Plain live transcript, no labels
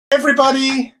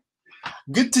Everybody,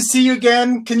 good to see you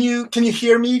again. Can you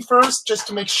hear me first, just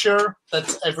to make sure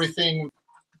that everything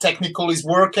technical is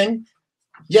working?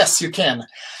 Yes, you can.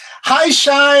 Hi,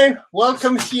 Shai.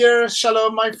 Welcome here.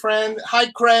 Shalom, my friend.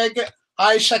 Hi, Craig.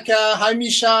 Hi, Shaka. Hi,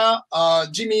 Misha.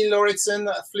 Jimmy, Lauritsen,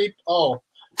 Flip. Oh,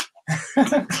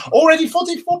 already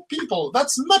 44 people.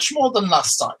 That's much more than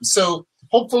last time. So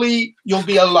hopefully you'll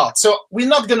be a lot. So we're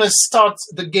not going to start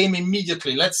the game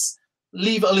immediately. Let's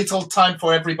leave a little time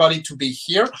for everybody to be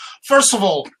here. First of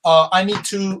all, I need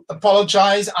to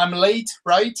apologize. I'm late,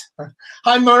 right?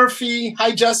 Hi, Murphy.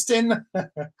 Hi, Justin.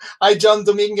 Hi, John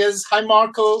Dominguez. Hi,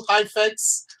 Marco. Hi,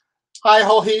 Fex. Hi,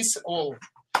 Hohis. Oh,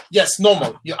 yes,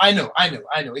 normal. Yeah, I know.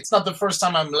 It's not the first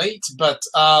time I'm late, but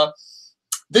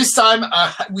this time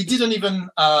we didn't even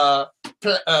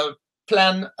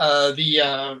plan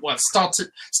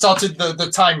started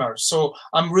the timer. So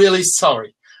I'm really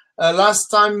sorry. Last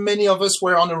time, many of us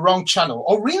were on the wrong channel.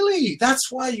 Oh, really?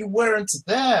 That's why you weren't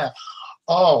there.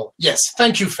 Oh, yes.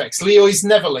 Thank you, Fex. Leo is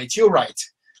never late. You're right.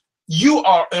 You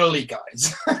are early,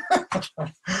 guys.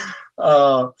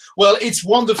 Well, it's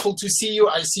wonderful to see you.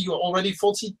 I see you already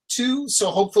 42. So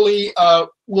hopefully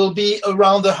we'll be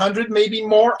around 100, maybe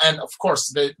more. And, of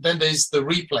course, then there's the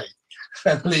replay.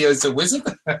 Leo is a wizard.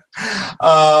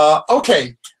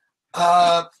 Okay.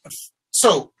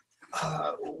 So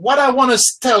what I want to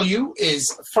tell you is,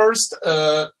 first,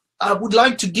 I would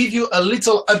like to give you a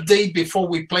little update before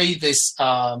we play this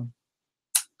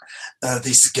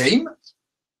this game.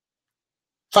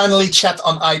 Finally, chat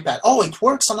on iPad. Oh, it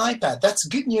works on iPad. That's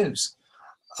good news.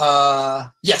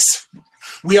 Yes,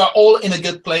 we are all in a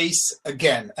good place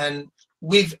again, and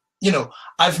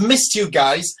I've missed you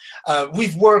guys.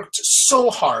 We've worked so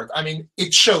hard. I mean,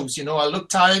 it shows. I look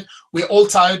tired. We're all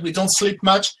tired. We don't sleep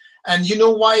much. And you know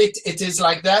why it is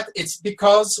like that? It's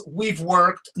because we've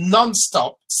worked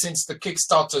non-stop since the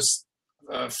Kickstarter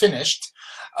finished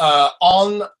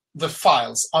on the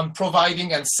files, on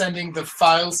providing and sending the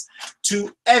files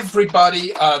to everybody,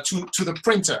 to the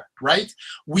printer, right?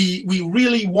 We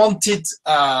really wanted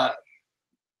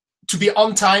to be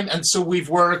on time, and so we've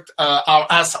worked our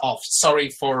ass off. Sorry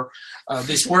for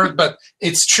this word, but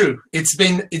it's true. It's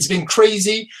been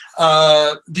crazy.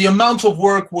 The amount of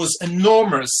work was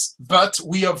enormous, but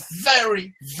we are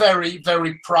very, very,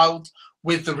 very proud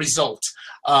with the result.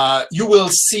 You will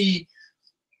see.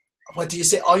 What do you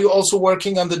say? Are you also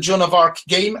working on the Joan of Arc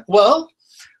game? Well,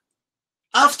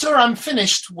 after I'm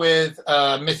finished with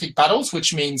Mythic Battles,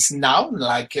 which means now,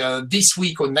 like this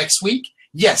week or next week,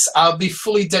 yes, I'll be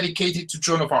fully dedicated to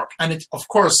Joan of Arc. And of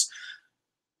course,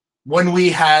 when we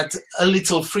had a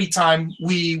little free time,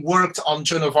 we worked on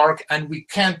Joan of Arc, and we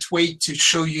can't wait to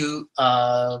show you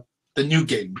the new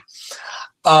game.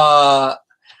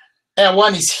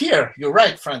 Erwan is here. You're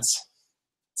right, friends.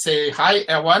 Say hi,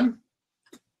 Erwan.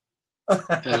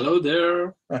 Hello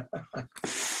there.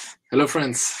 Hello,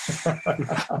 friends.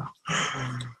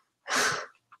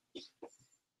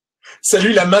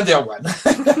 Salut la main d'Erwan.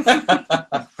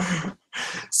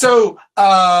 So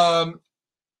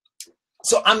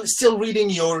I'm still reading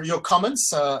your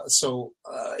comments.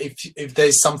 If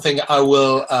there's something, I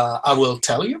will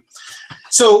tell you.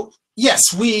 So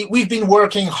yes, we've been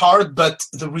working hard, but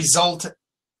the result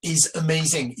is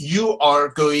amazing. You are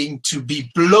going to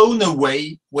be blown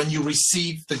away when you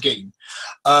receive the game.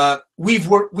 We've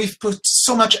put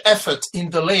so much effort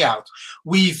in the layout.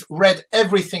 We've read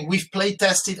everything. We've play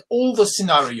tested all the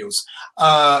scenarios.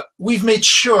 We've made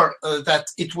sure that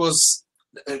it was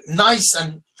nice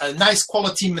and nice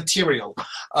quality material.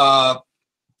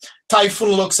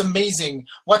 Typhoon looks amazing.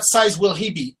 What size will he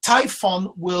be?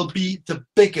 Typhon will be the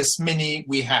biggest mini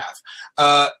we have.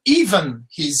 Even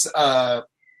his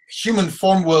human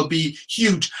form will be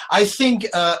huge. I think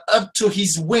up to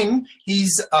his wing,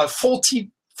 he's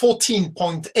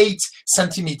 14.8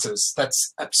 centimeters.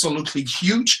 That's absolutely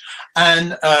huge.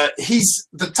 And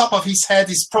the top of his head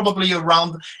is probably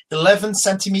around 11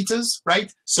 centimeters,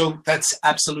 right? So that's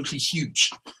absolutely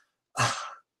huge.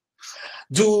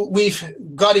 We've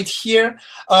got it here?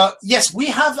 Yes, we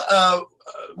have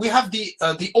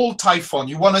the old Typhon.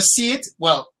 You want to see it?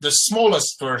 Well, the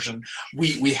smallest version.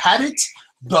 We had it,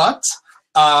 but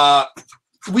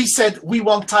we said we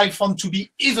want Typhon to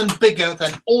be even bigger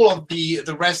than all of the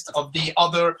rest of the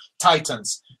other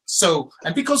Titans. So,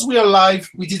 and because we are live,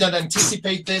 we didn't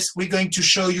anticipate this. We're going to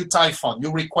show you Typhon.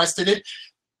 You requested it.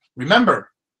 Remember,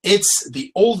 it's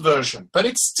the old version, but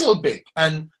it's still big.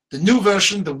 And the new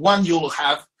version, the one you'll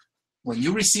have when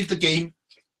you receive the game,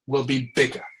 will be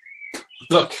bigger.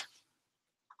 Look.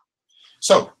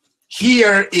 So,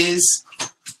 here is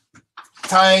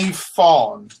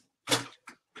Typhon.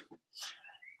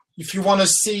 if you want to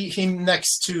see him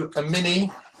next to a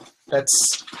mini,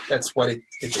 that's what it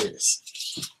is.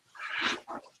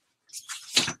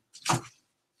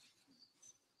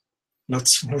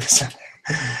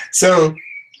 So,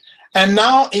 and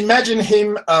now imagine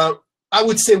him, I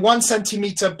would say 1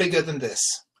 centimeter bigger than this,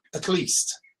 at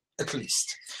least.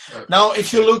 Now,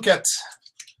 if you look at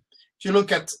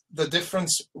the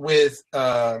difference with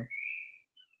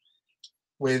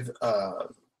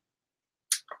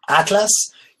Atlas,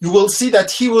 you will see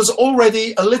that he was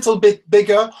already a little bit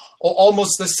bigger or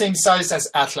almost the same size as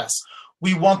Atlas.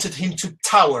 We wanted him to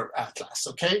tower Atlas,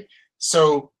 okay?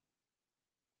 So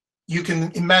you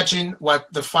can imagine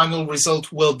what the final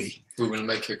result will be. We will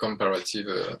make a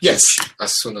comparative yes.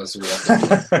 as soon as we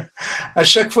are. À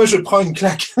chaque fois, je prends une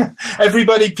claque.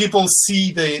 People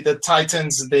see the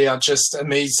Titans, they are just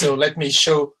amazed. So let me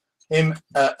show him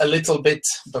a little bit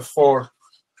before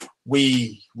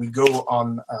we go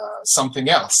on something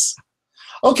else.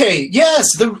 Okay, yes,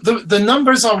 the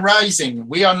numbers are rising.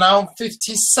 We are now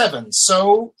 57.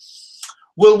 So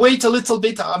we'll wait a little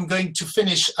bit. I'm going to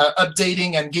finish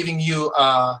updating and giving you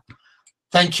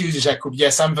thank you, Jacob.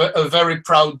 Yes, I'm a very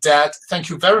proud dad. Thank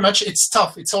you very much. It's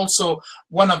tough. It's also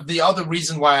one of the other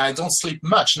reasons why I don't sleep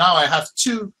much. Now I have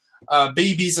 2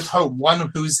 babies at home,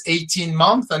 one who's 18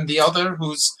 months and the other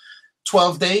who's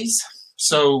 12 days.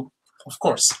 So, of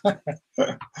course.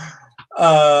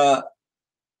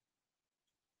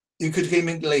 You could hear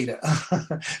me later.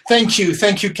 Thank you,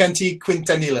 Kanti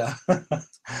Quintanilla.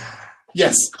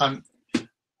 Yes.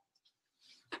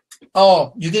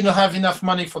 Oh, you didn't have enough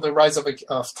money for the Rise of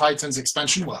Titans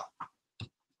expansion? Well,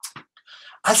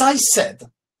 as I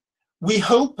said, we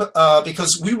hope,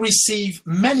 because we receive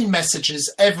many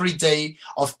messages every day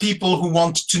of people who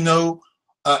want to know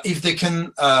if they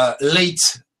can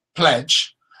late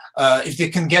pledge, if they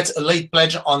can get a late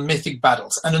pledge on Mythic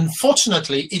Battles. And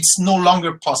unfortunately, it's no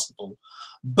longer possible.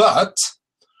 But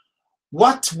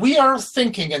what we are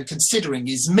thinking and considering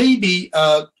is maybe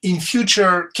in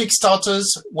future Kickstarters,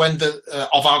 when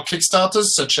of our Kickstarters,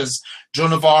 such as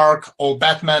Joan of Arc or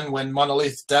Batman when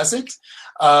Monolith does it,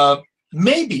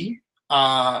 maybe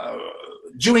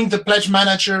during the Pledge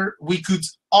Manager, we could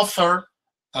offer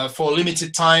for a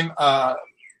limited time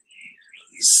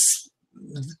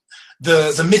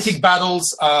the Mythic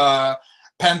Battles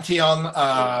Pantheon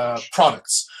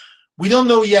products. We don't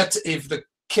know yet if the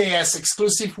KS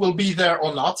exclusive will be there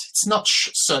or not. It's not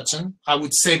certain. I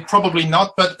would say probably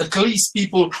not, but at least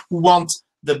people who want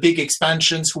the big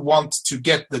expansions, who want to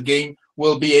get the game,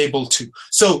 will be able to.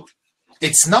 So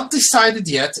it's not decided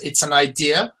yet. It's an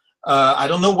idea. I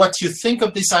don't know what you think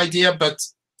of this idea, but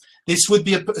this would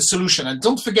be a solution. And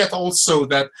don't forget also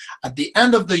that at the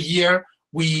end of the year,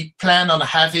 we plan on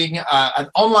having an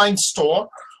online store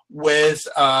with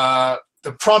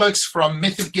the products from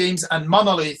Mythic Games and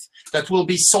Monolith that will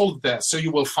be sold there. So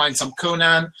you will find some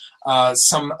Conan,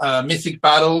 some Mythic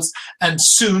Battles, and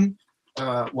soon,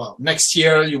 well, next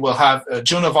year, you will have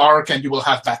Joan of Arc and you will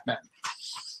have Batman.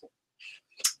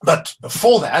 But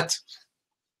before that,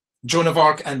 Joan of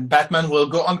Arc and Batman will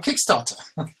go on Kickstarter.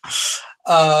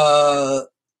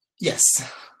 Yes.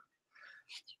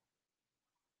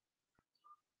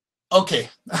 Okay,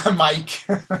 Mike.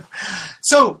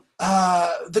 So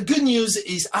the good news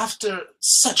is after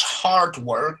such hard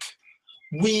work,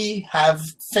 we have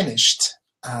finished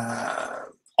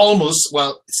almost,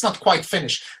 well, it's not quite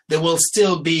finished. There will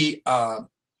still be,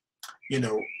 you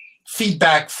know,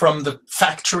 feedback from the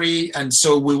factory, and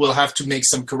so we will have to make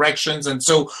some corrections, and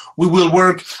so we will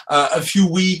work a few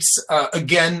weeks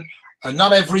again,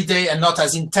 not every day and not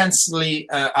as intensely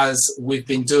as we've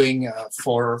been doing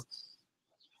for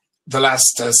the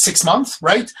last 6 months,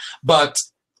 right? But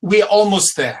we're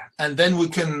almost there, and then we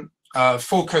can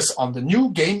focus on the new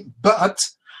game. But,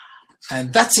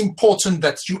 and that's important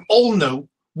that you all know,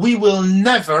 we will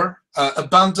never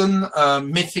abandon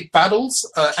Mythic Battles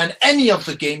and any of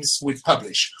the games we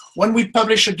publish. When we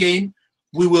publish a game,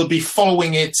 we will be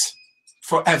following it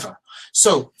forever.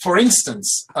 So, for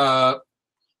instance,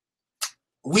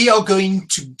 we are going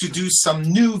to do some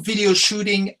new video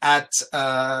shooting at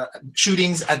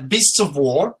shootings at Beasts of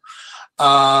War.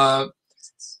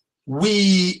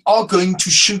 We are going to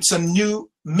shoot some new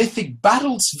Mythic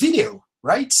Battles video,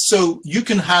 right? So you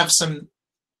can have some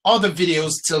other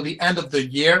videos till the end of the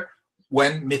year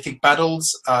when Mythic Battles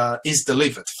is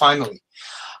delivered, finally.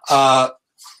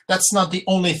 That's not the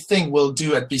only thing we'll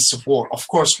do at Beasts of War. Of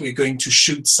course, we're going to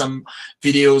shoot some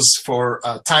videos for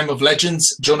Time of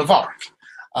Legends, Joan of Arc.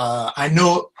 I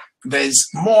know there's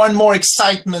more and more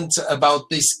excitement about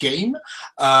this game.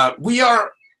 We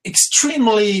are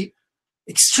extremely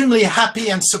extremely happy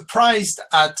and surprised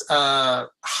at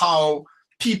how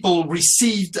people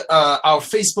received our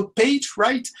Facebook page,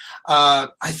 right?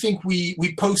 I think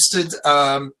we posted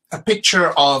a picture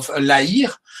of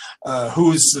Laïr,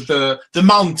 who's the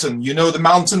mountain, you know, the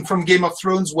mountain from Game of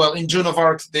Thrones. Well, in Joan of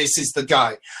Arc, this is the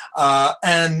guy.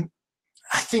 And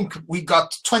I think we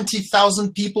got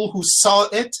 20,000 people who saw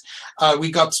it.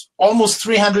 We got almost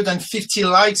 350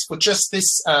 likes for just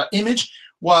this image.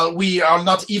 While we are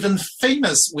not even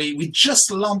famous, we just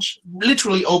launched,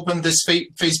 literally opened this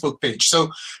Facebook page.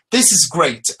 So this is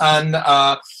great. And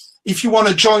if you want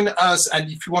to join us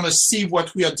and if you want to see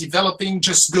what we are developing,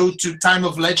 just go to Time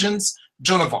of Legends,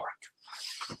 Joan of Arc.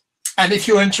 And if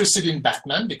you're interested in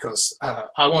Batman, because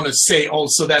I want to say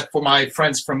also that for my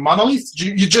friends from Monolith,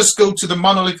 you just go to the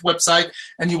Monolith website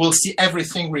and you will see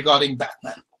everything regarding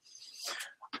Batman.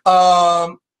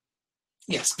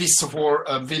 Yes, Beasts of War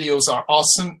videos are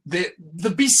awesome. The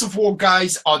Beasts of War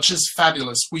guys are just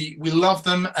fabulous. We love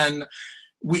them, and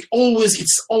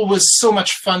it's always so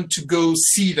much fun to go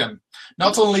see them.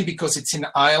 Not only because it's in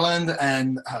Ireland,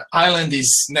 and Ireland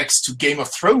is next to Game of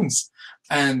Thrones,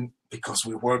 and because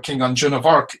we're working on Joan of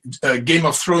Arc, Game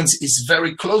of Thrones is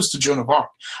very close to Joan of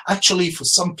Arc. Actually, for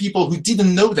some people who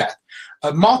didn't know that,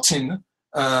 Martin,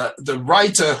 the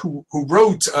writer who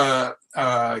wrote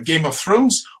Game of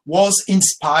Thrones, was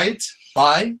inspired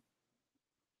by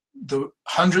the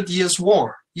 100 Years'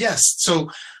 War. Yes, so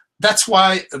that's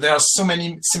why there are so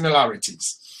many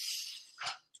similarities.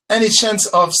 Any chance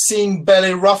of seeing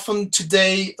Bellerophon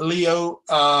today, Leo?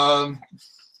 No,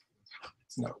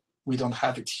 we don't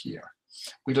have it here.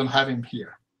 We don't have him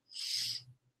here.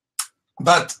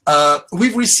 But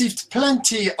we've received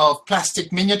plenty of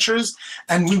plastic miniatures,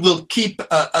 and we will keep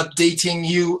updating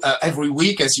you every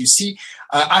week, as you see.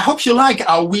 I hope you like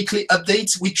our weekly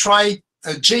updates. We try,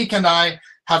 Jake and I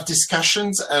have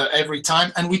discussions every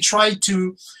time, and we try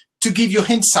to give you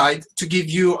insight, to give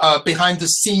you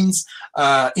behind-the-scenes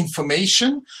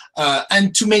information,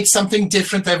 and to make something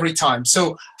different every time.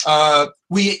 So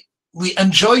we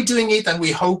enjoy doing it, and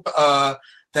we hope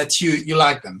that you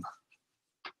like them.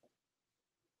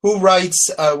 Who writes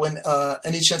when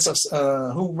any chance of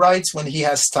who writes when he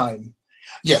has time?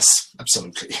 Yes,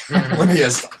 absolutely. When he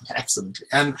has time, absolutely.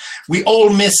 And we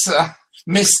all miss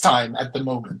time at the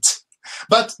moment.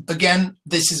 But again,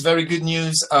 this is very good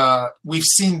news. We've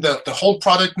seen the whole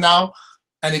product now,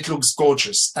 and it looks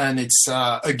gorgeous. And it's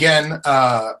again,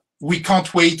 we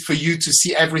can't wait for you to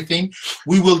see everything.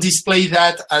 We will display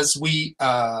that as we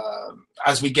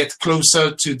get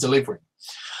closer to delivering.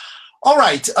 All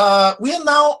right, we are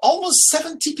now almost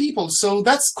 70 people, so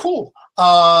that's cool.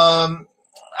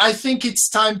 I think it's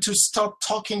time to start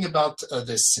talking about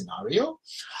this scenario.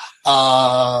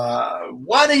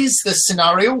 What is the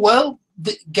scenario? Well,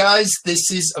 guys,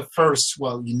 this is a first.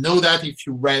 Well, you know that if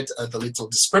you read the little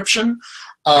description.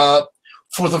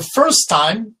 For the first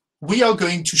time, we are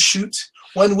going to shoot.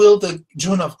 When will the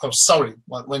Joan of Arc? Oh, sorry,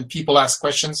 when people ask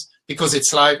questions, because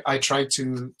it's live, I try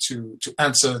to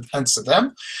answer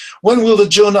them. When will the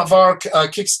Joan of Arc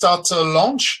Kickstarter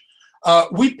launch?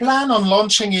 We plan on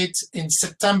launching it in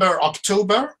September,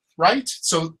 October, right?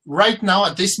 So right now,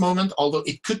 at this moment, although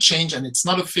it could change and it's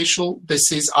not official,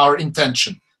 this is our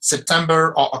intention,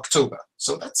 September or October.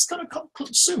 So that's going to come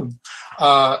soon.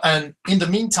 And in the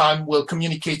meantime, we'll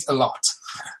communicate a lot.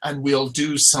 And we'll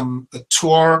do some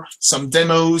tour, some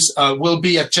demos. We'll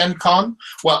be at Gen Con.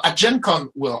 Well, at Gen Con,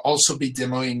 we'll also be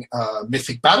demoing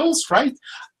Mythic Battles, right?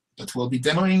 But we'll be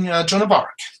demoing Joan of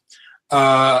Arc.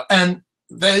 And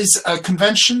there's a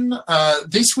convention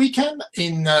this weekend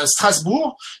in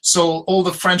Strasbourg. So all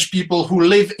the French people who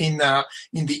live in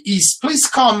the East, please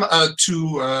come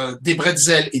to Des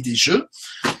Bretzels et des Jeux.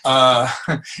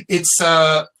 It's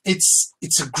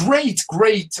a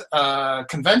great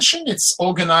convention. It's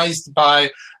organized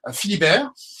by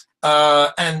Philibert,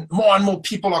 and more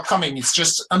people are coming. It's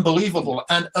just unbelievable.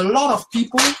 And a lot of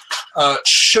people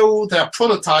show their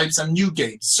prototypes and new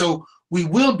games. So we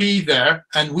will be there,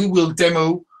 and we will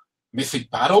demo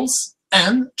Mythic Battles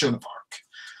and Joan of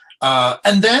Arc.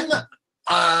 And then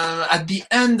at the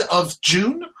end of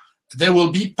June, there will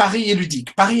be Paris et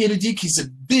Ludique. Paris et Ludique is a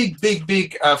big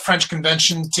French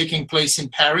convention taking place in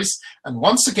Paris. And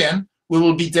once again, we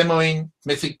will be demoing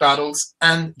Mythic Battles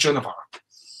and Joan of Arc.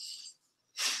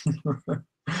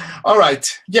 All right.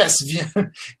 Yes,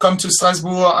 come to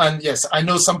Strasbourg. And yes, I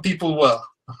know some people will.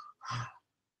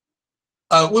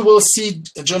 We will see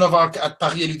Joan of Arc at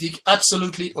Paris et Ludique.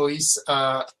 Absolutely, Ois.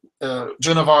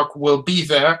 Joan of Arc will be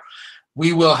there.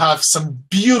 We will have some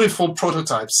beautiful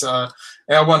prototypes.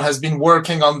 Erwan has been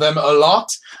working on them a lot.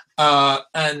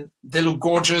 and they look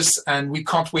gorgeous, and we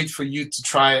can't wait for you to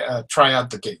try out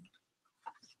the game.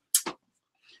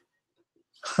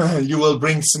 You will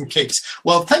bring some cakes.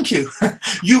 Well, thank you.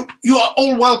 You are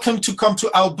all welcome to come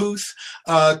to our booth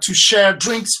to share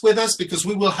drinks with us, because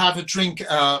we will have a drink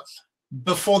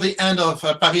before the end of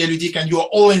Paris Ludique, and you are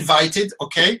all invited,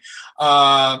 okay?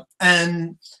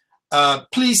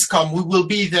 Please come. We will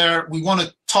be there. We want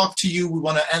to talk to you. We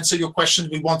want to answer your questions.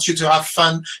 We want you to have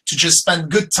fun, to just spend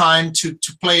good time, to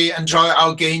play, enjoy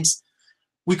our games.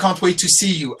 We can't wait to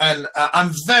see you. And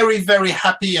I'm very, very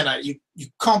happy, and you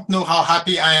can't know how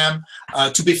happy I am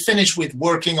to be finished with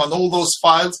working on all those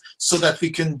files, so that we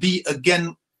can be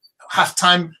again, have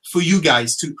time for you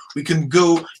guys we can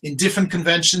go in different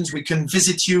conventions, we can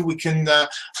visit you, we can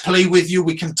play with you,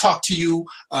 we can talk to you.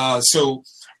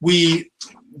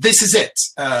 This is it.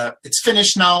 It's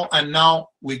finished now, and now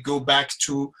we go back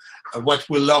to what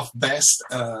we love best,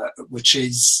 which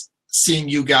is seeing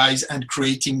you guys and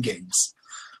creating games.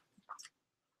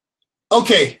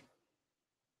 Okay.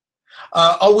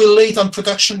 Are we late on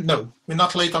production? No, we're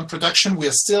not late on production. We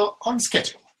are still on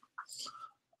schedule.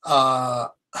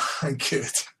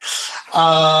 Good.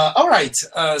 All right.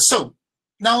 So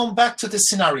now back to the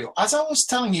scenario. As I was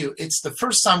telling you, it's the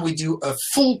first time we do a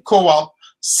full co-op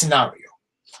scenario,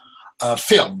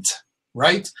 filmed,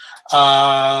 right?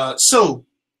 So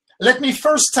let me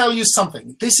first tell you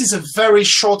something. This is a very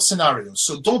short scenario,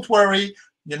 so don't worry.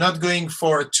 You're not going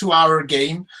for a 2-hour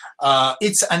game.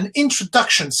 It's an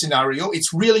introduction scenario.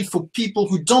 It's really for people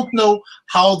who don't know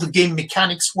how the game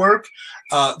mechanics work.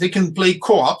 They can play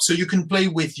co-op, so you can play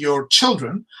with your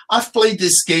children. I've played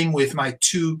this game with my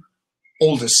 2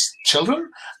 oldest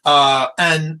children,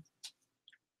 and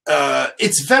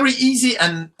it's very easy,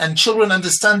 and children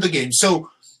understand the game.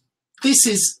 So this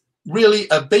is really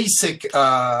a basic,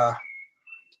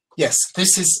 yes,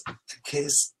 this is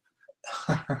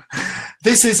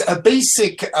this is a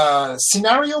basic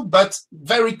scenario, but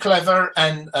very clever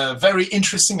and very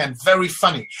interesting and very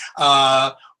funny.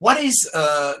 What is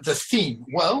the theme?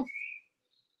 Well,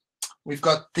 we've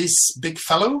got this big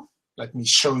fellow. Let me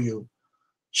show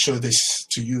this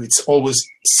to you. It's always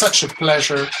such a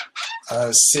pleasure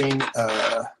seeing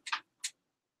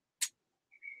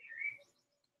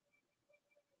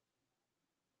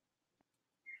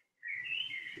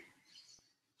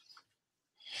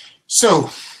so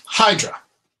Hydra.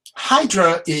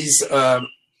 Hydra is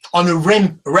on a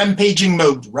rampaging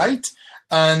mode, right?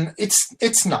 And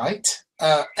it's night,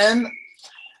 and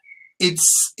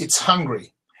it's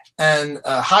hungry, and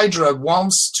Hydra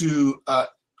wants to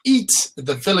eat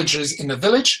the villagers in the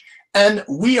village, and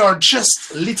we are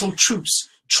just little troops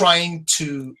trying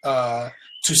to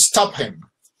stop him.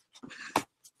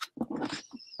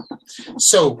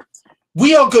 So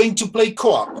we are going to play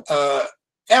co-op.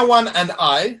 Erwan and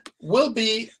I will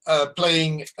be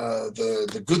playing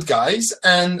the good guys,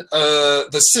 and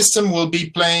the system will be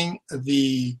playing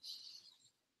the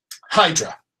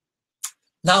Hydra.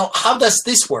 Now, how does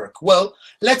this work? Well,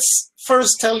 let's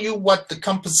first tell you what the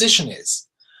composition is.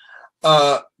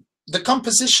 The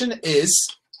composition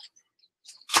is,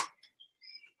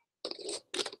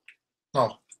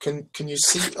 oh, can you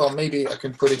see? Or maybe I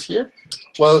can put it here.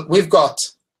 Well, we've got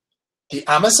the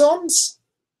Amazons,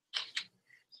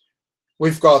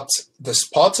 we've got the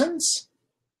Spartans,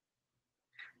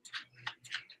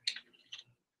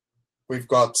 we've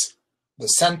got the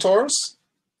Centaurs,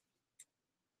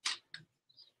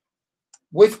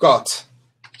 we've got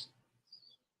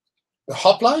the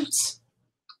Hoplites,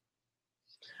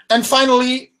 and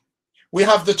finally, we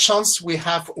have the chance we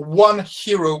have one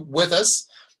hero with us,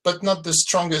 but not the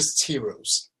strongest hero,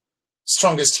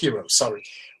 sorry.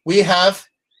 We have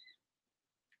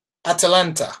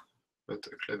Atalanta. But a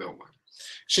clever one.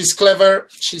 She's clever,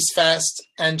 she's fast,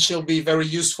 and she'll be very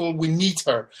useful. We need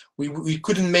her. We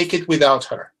couldn't make it without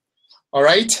her. All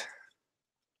right?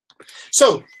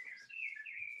 So,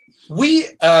 we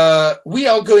are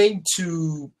going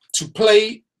to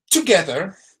play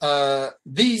together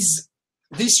these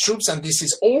troops, and this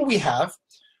is all we have.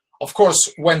 Of course,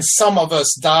 when some of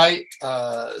us die,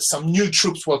 some new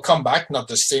troops will come back, not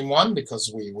the same one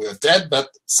because we're dead, but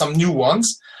some new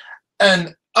ones.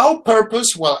 And our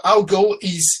purpose, well, our goal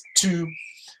is to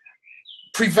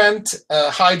prevent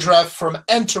Hydra from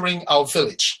entering our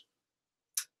village.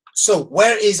 So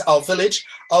where is our village?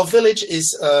 Our village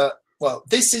is, well,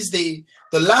 this is the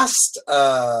last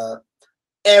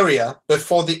area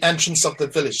before the entrance of the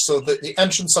village. So the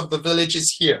entrance of the village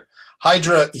is here.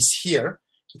 Hydra is here.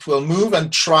 It will move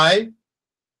and try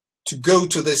to go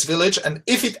to this village. And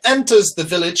if it enters the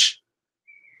village,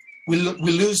 we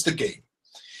lose the game.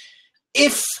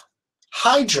 If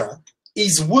Hydra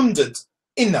is wounded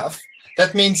enough,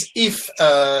 that means if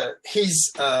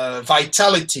his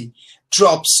vitality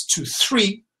drops to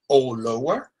 3 or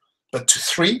lower, but to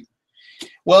 3,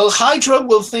 well, Hydra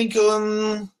will think,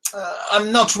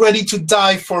 I'm not ready to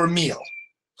die for a meal.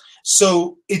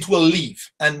 So it will leave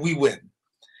and we win.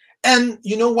 And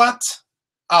you know what?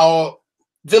 Our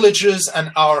villagers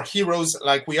and our heroes,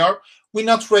 like we are, we're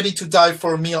not ready to die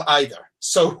for a meal either.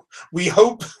 So we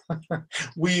hope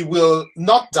we will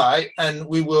not die and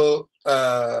we will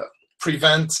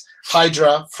prevent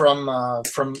Hydra from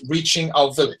reaching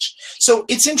our village. So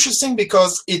it's interesting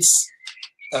because it's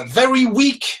very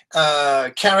weak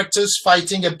characters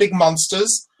fighting a big monster,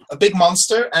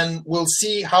 and we'll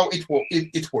see how it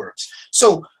works.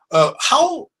 So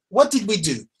what did we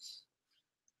do?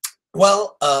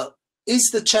 Well,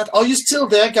 is the chat, are you still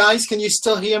there, guys? Can you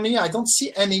still hear me? I don't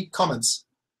see any comments.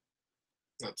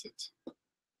 That's it.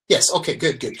 Yes, okay,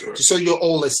 good. So you're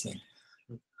all listening.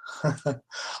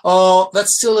 Oh,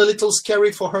 that's still a little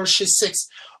scary for her. She's 6.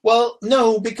 Well,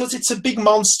 no, because it's a big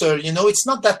monster, you know, it's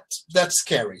not that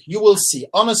scary. You will see.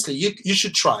 Honestly, you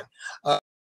should try.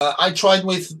 I tried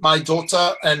with my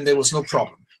daughter and there was no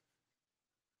problem.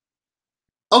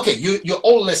 Okay, you're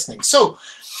all listening. So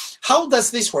how does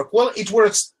this work? Well, it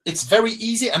works. It's very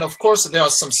easy. And of course, there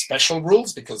are some special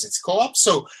rules because it's co-op.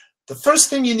 So the first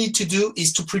thing you need to do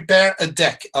is to prepare a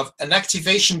deck, of an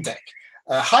activation deck.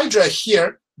 Hydra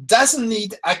here doesn't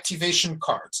need activation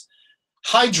cards.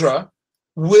 Hydra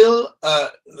will,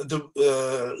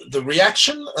 the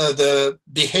reaction, the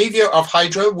behavior of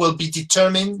Hydra will be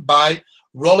determined by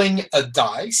rolling a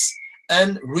dice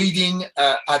and reading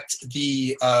at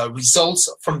the results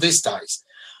from this dice.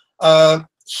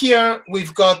 Here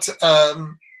we've got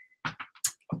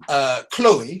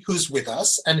Chloe, who's with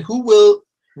us, and who will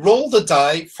roll the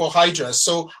die for Hydra.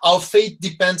 So our fate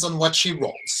depends on what she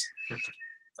rolls.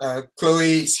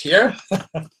 Chloe is here.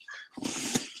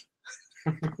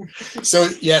 So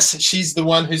yes, she's the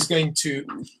one who's going to.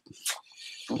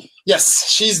 Yes,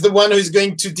 she's the one who's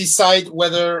going to decide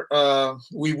whether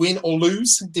we win or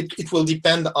lose. It will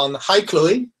depend on. Hi,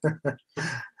 Chloe.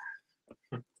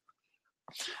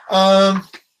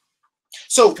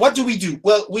 So what do we do?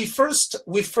 Well, we first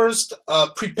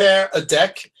prepare a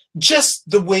deck just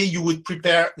the way you would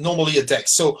prepare normally a deck.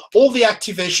 So all the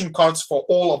activation cards for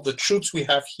all of the troops we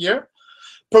have here,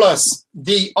 plus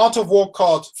the Art of War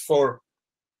card for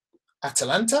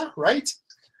Atalanta, right?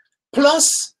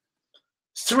 Plus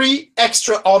 3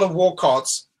 extra Art of War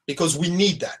cards because we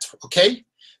need that, okay?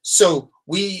 So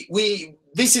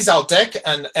this is our deck,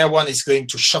 and everyone is going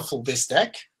to shuffle this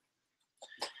deck.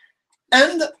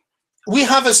 And we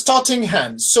have a starting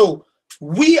hand. So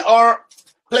we are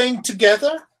playing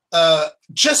together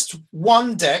just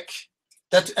one deck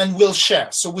and we'll share.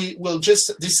 So we will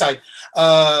just decide.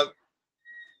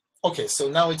 Okay, so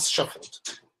now it's shuffled.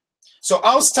 So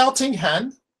our starting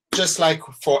hand, just like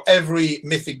for every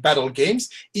Mythic Battle games,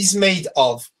 is made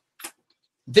of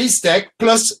this deck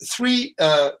plus 3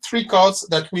 cards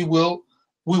that we will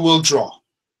draw.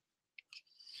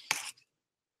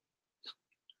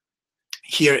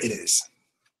 Here it is.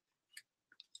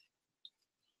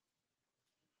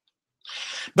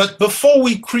 But before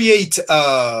we create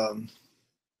our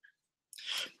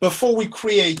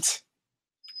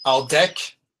deck,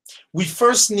 we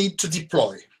first need to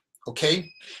deploy, okay?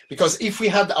 Because if we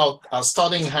had our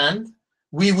starting hand,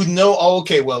 we would know, oh,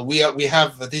 okay, well, we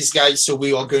have these guys, so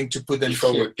we are going to put them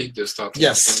before here. we pick the starting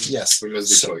yes, hand, yes. we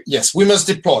must deploy. So, yes, we must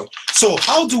deploy. So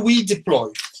how do we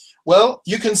deploy? Well,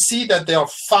 you can see that there are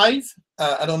 5.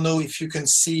 I don't know if you can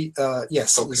see.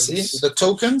 Yes, tokens. You see the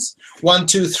tokens. 1,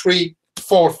 2, 3,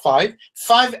 4, 5.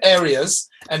 5 areas,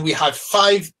 and we have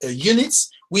 5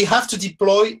 units. We have to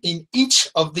deploy in each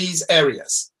of these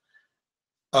areas.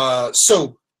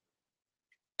 So,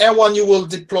 Air1, you will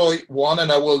deploy 1,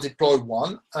 and I will deploy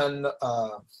 1. And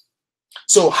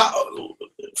so,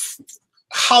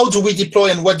 how do we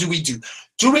deploy, and what do we do?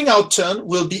 During our turn,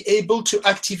 we'll be able to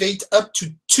activate up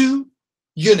to 2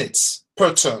 units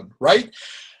per turn, right?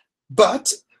 But,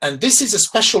 and this is a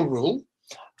special rule,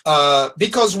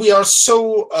 because we are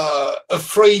so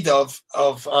afraid of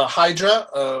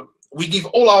Hydra, we give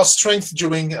all our strength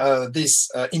during this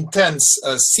intense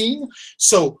scene,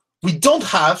 so we don't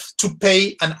have to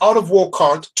pay an Art of War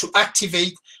card to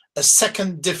activate a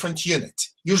second different unit.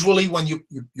 Usually when you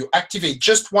activate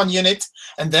just 1 unit,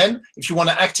 and then if you want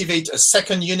to activate a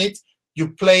second unit, you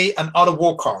play an Art of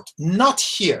War card. Not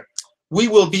here. We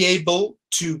will be able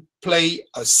to play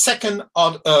a second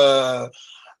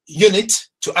unit,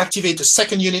 to activate a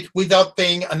second unit without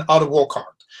paying an Art of War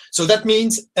card. So that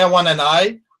means Erwan and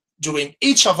I, during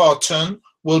each of our turn,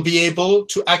 will be able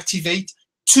to activate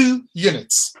 2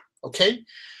 units. Okay,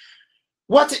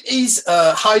 what is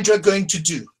Hydra going to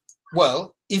do?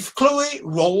 Well, if Chloe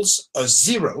rolls a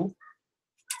 0,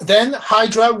 then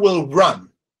Hydra will run.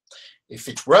 If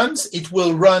it runs, it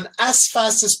will run as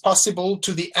fast as possible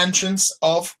to the entrance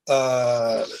of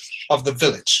the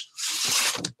village.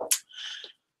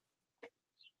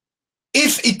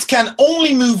 If it can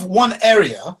only move one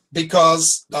area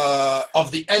because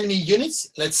of the enemy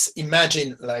units, let's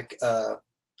imagine like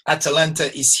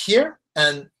Atalanta is here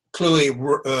and Chloe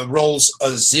rolls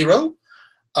a 0,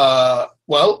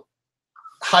 well,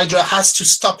 Hydra has to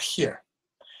stop here.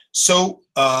 So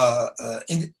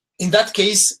in that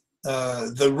case,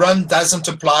 the run doesn't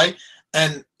apply,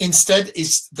 and instead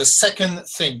is the second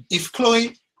thing. If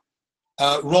Chloe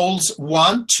rolls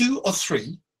 1, 2, or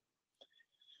 3,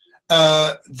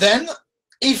 then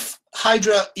if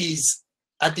Hydra is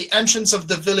at the entrance of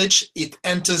the village, it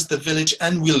enters the village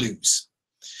and we lose.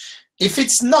 If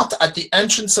it's not at the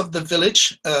entrance of the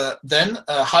village, then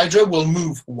Hydra will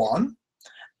move 1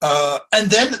 and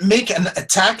then make an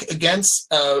attack against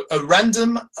a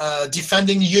random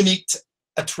defending unit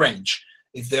at range.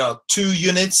 If there are 2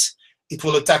 units, it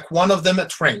will attack one of them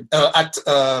at range, at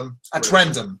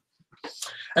random.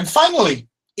 And finally,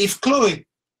 if Chloe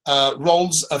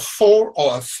rolls a 4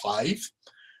 or a 5,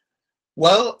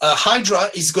 well, Hydra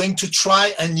is going to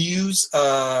try and use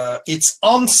its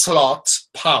onslaught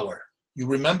power. You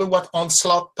remember what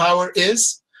onslaught power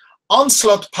is?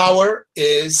 Onslaught power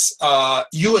is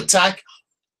you attack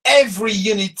every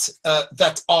unit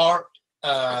that are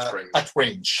at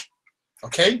range.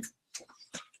 Okay?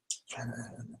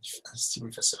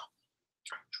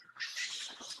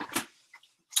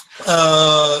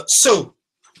 So,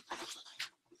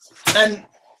 and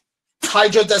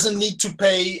Hydra doesn't need to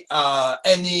pay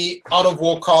any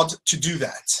out-of-war card to do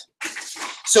that.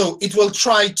 So it will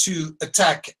try to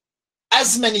attack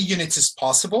as many units as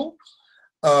possible.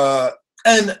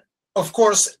 And of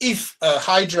course, if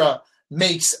Hydra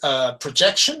makes a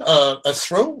projection, a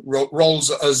throw, rolls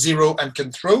a 0 and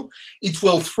can throw, it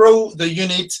will throw the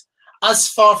unit as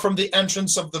far from the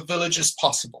entrance of the village as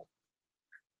possible.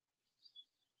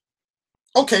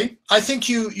 Okay, I think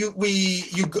you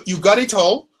got it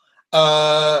all.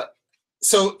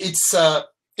 So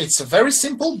it's very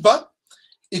simple, but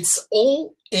it's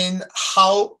all in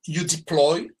how you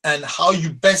deploy and how you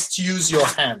best use your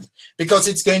hand, because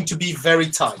it's going to be very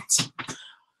tight.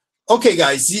 Okay,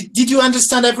 guys, did you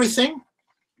understand everything?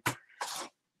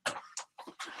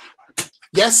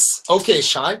 Yes? Okay,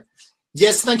 Shai.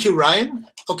 Yes, thank you, Ryan.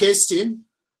 Okay, Steve.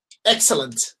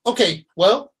 Excellent. Okay,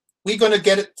 well, we're going to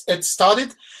get it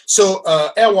started. So,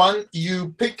 R1,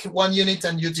 you pick one unit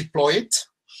and you deploy it.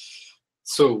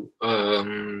 So,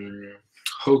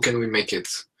 how can we make it?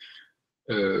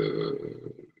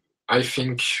 I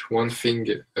think one thing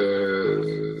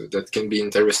that can be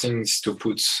interesting is to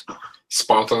put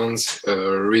Spartans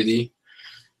ready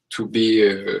to be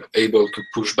able to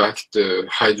push back the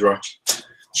Hydra.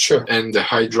 Sure. And the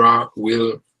Hydra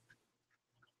will,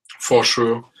 for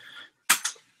sure,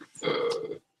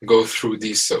 go through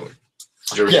this zone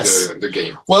during the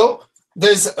game. Well,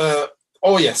 there's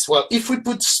oh yes. Well, if we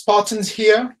put Spartans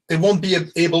here, they won't be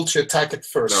able to attack at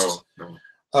first. No.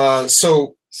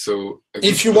 So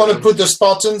if you want to put the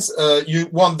Spartans, you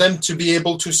want them to be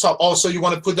able to stop. Also, you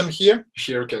want to put them here?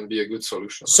 Here can be a good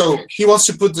solution. So he wants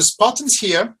to put the Spartans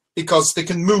here because they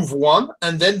can move 1,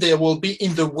 and then they will be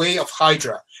in the way of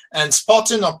Hydra. And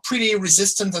Spartans are pretty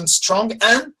resistant and strong,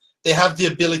 and they have the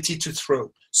ability to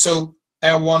throw. So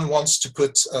R1 wants to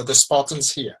put the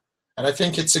Spartans here. And I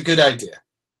think it's a good idea.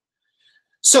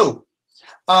 So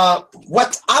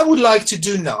what I would like to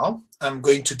do now, I'm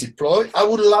going to deploy. I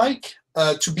would like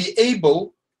to be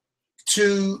able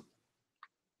to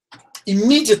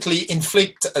immediately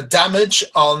inflict a damage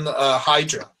on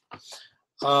Hydra.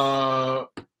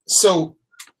 So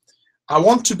I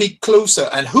want to be closer.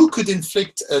 And who could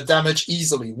inflict damage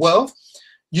easily? Well,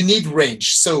 you need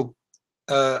range. So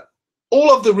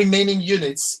all of the remaining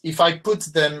units, if I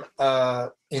put them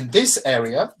in this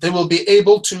area, they will be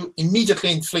able to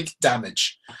immediately inflict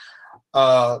damage.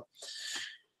 I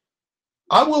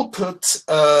will put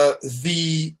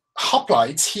the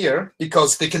hoplites here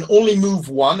because they can only move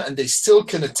 1 and they still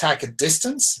can attack at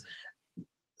distance.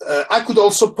 I could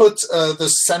also put the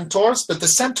centaurs, but the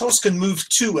centaurs can move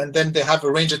 2 and then they have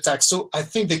a range attack. So I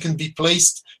think they can be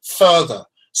placed further.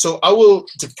 So I will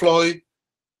deploy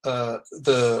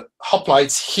the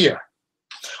hoplites here.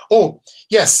 Oh,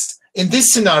 yes. In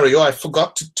this scenario, I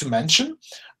forgot to mention,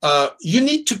 you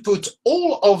need to put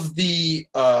all of the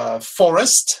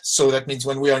forest, so that means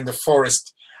when we are in the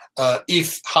forest,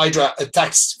 if Hydra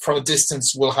attacks from a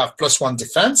distance, will have +1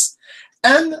 defense.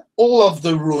 And all of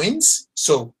the ruins,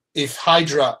 so if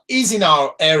Hydra is in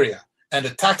our area and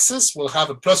attacks us, we'll have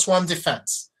a +1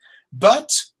 defense. But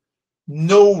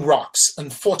no rocks,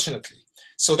 unfortunately.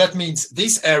 So that means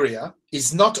this area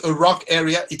is not a rock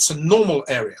area, it's a normal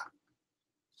area.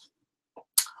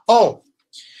 Oh,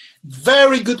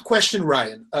 very good question,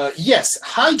 Ryan. Yes,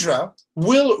 Hydra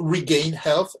will regain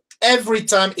health every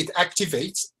time it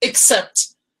activates,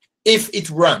 except if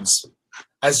it runs.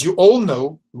 As you all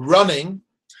know, running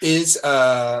is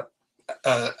a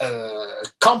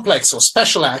complex or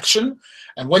special action.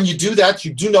 And when you do that,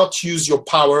 you do not use your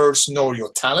powers nor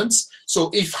your talents. So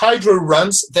if Hydra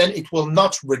runs, then it will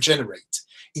not regenerate.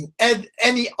 In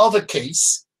any other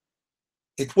case,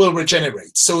 it will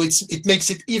regenerate. So it makes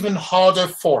it even harder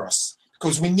for us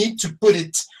because we need to put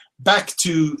it back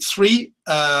to 3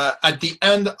 at the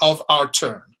end of our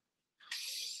turn.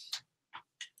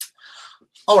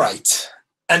 All right.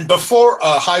 And before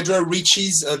Hydra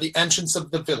reaches the entrance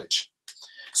of the village.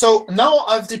 So now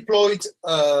I've deployed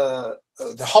the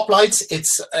hoplites.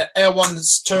 It's Air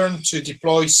One's turn to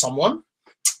deploy someone.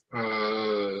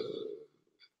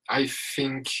 I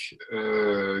think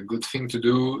a good thing to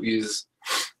do is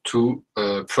to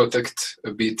protect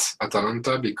a bit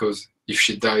Atalanta, because if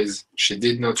she dies, she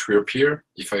did not reappear,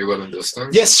 if I well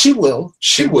understand. Yes, she will.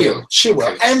 She will. She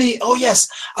will. Okay. Oh, yes,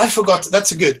 I forgot.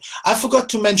 That's good. I forgot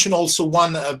to mention also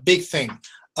one big thing.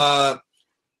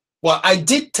 Well, I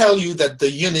did tell you that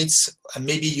the units, and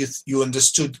maybe you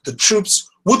understood, the troops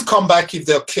would come back if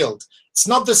they're killed. It's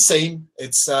not the same.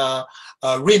 It's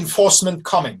reinforcement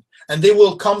coming, and they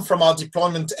will come from our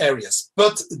deployment areas.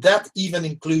 But that even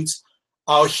includes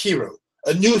our hero.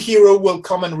 A new hero will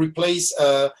come and replace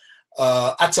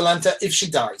Atalanta if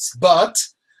she dies. But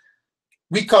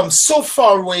we come so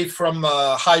far away from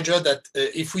Hydra that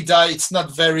if we die, it's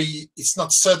not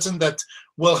certain that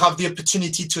we'll have the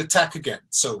opportunity to attack again.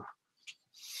 So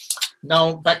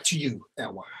now back to you,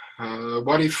 Erwan.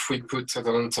 What if we put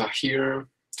Atalanta here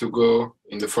to go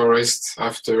in the forest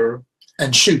after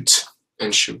and shoot?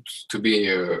 And shoot to be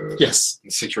yes, in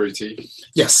security.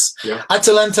 Yes, yeah.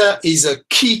 Atalanta is a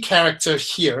key character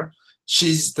here.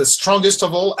 She's the strongest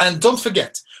of all. And don't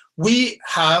forget, we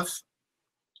have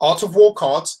Art of War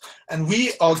cards, and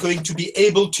we are going to be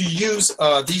able to use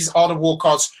these Art of War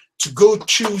cards to go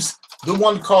choose the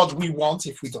one card we want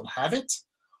if we don't have it,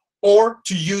 or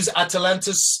to use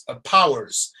Atalanta's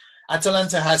powers.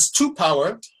 Atalanta has 2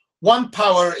 power. One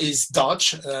power is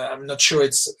dodge. I'm not sure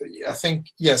I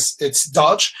think, yes, it's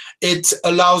dodge. It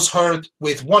allows her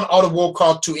with 1 Art of War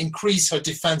card to increase her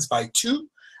defense by 2.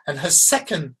 And her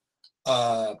second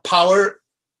power,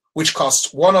 which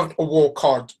costs 1 Art of War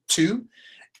card 2,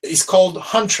 is called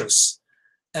Huntress.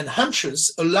 And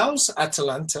Huntress allows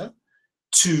Atalanta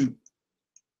to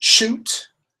shoot,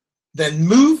 then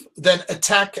move, then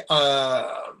attack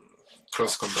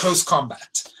close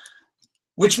combat.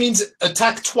 Which means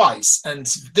attack twice, and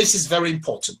this is very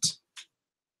important.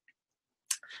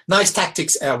 Nice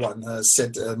tactics, Erwan,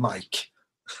 said Mike.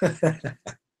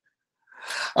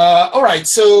 All right,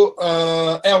 so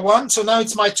Erwan, so now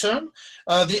it's my turn.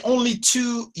 The only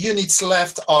 2 units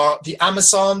left are the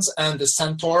Amazons and the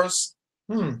Centaurs.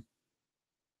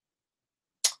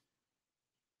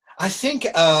 I think,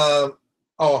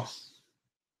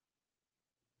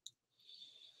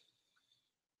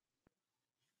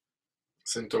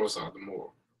 Centaurs are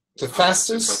the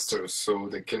fastest? Faster, so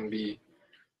they can be...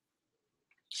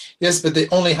 Yes, but they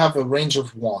only have a range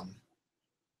of 1.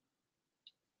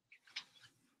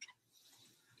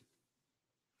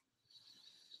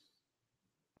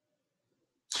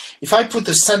 If I put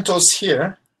the Centaurs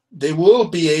here, they will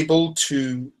be able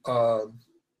to, for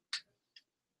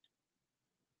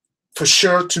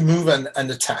sure, to move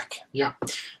and attack. Yeah,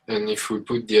 and if we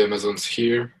put the Amazons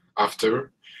here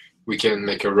after, we can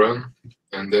make a run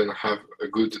and then have a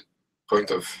good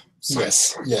point of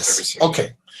sight. Yes.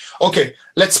 Okay.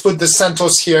 Let's put the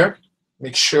Centaurs here.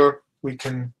 Make sure we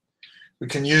can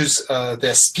use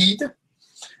their speed.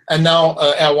 And now,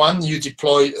 Erwan, you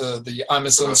deploy the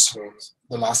Amazons,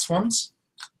 the last ones.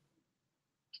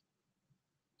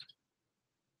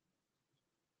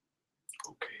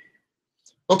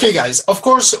 Okay, guys. Of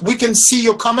course, we can see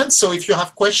your comments. So if you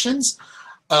have questions,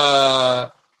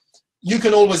 you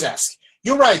can always ask.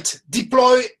 You're right.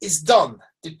 Deploy is done.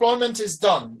 Deployment is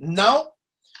done. Now,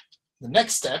 the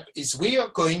next step is we are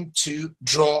going to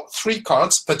draw 3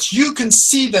 cards, but you can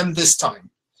see them this time.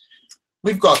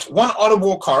 We've got 1 Art of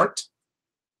War card.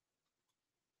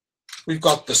 We've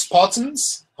got the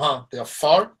Spartans. They are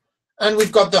far. And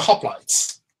we've got the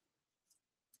Hoplites.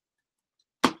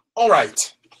 All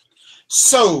right.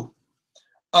 So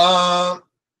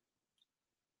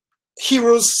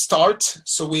heroes start.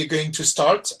 So we're going to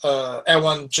start.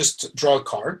 Everyone just draw a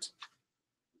card.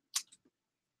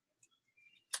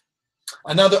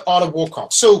 Another Art of War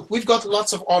card. So we've got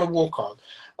lots of Art of War card.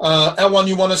 Everyone,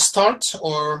 you want to start,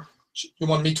 or you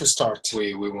want me to start?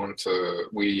 We want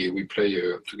we play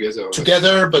together.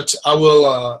 Together, but I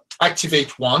will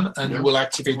activate one, and Yeah. you will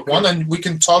activate Okay. one, and we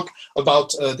can talk about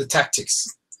the tactics.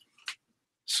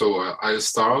 So I'll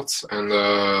start, and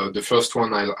the first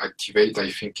one I'll activate, I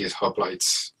think, is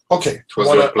hoplites. Okay, It was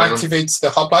want your to plan. activate the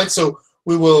hoplite, so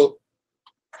we will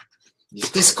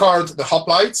discard the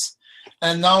hoplites,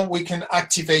 and now we can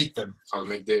activate them. I'll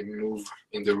make them move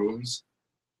in the rooms,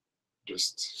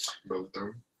 just both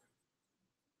them,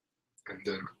 and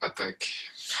then attack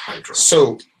Hydra.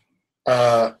 So,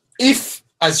 if,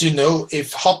 as you know,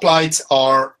 if hoplites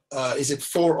are, is it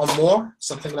 4 or more,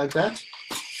 something like that?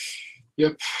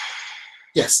 Yep.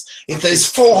 Yes. If I there's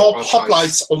think 4 4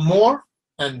 hoplites or more,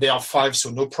 and they are 5, so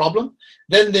no problem,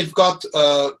 then they've got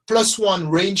 +1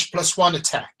 range, +1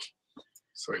 attack.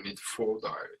 So I need 4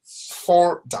 dice.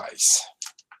 4 dice.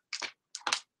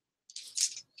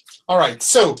 All right,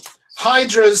 so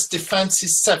Hydra's defense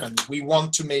is 7. We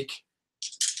want to make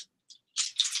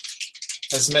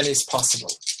as many as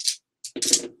possible.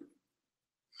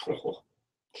 Oh.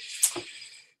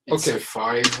 It's Okay. a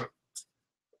 5.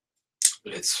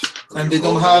 Let's. And they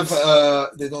don't have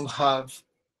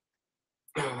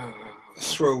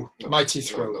throw, no, mighty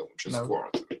throw. No, just No.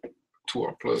 guard. 2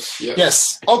 or plus. Yeah.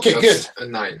 Yes. Okay, That's good. a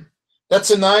 9.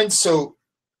 That's a 9. So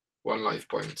 1 life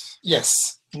point. yes.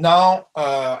 Now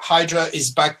Hydra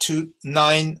is back to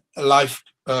 9 life,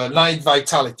 9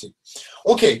 vitality.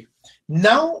 Okay.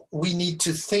 Now we need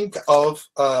to think of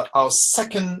our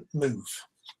second move.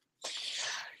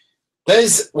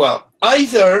 There's, well,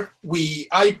 either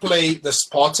I play the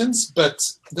Spartans, but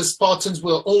the Spartans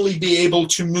will only be able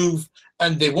to move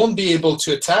and they won't be able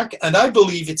to attack. And I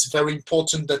believe it's very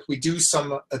important that we do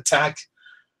some attack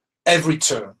every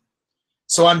turn.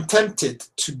 So I'm tempted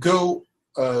to go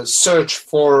search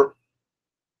for.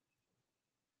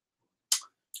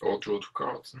 Or draw 2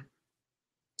 cards.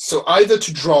 So either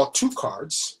to draw 2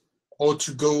 cards or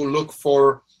to go look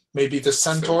for maybe the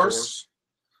centaurs.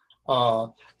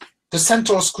 The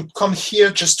centaurs could come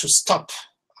here just to stop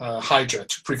Hydra,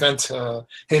 to prevent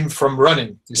him from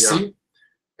running, you Yeah. see,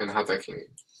 And attacking.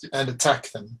 and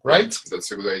attack them, right?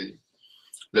 That's a good idea.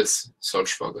 Let's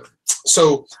search for them.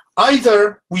 So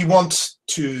either we want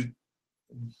to,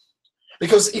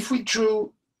 because if we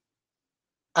drew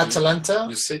Atalanta,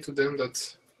 You say to them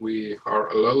that we are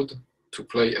allowed to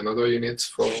play another unit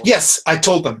for. yes, I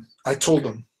told them. I told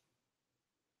them.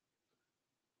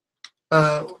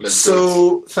 Let's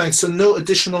So thanks. So no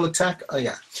additional attack. Oh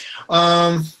yeah.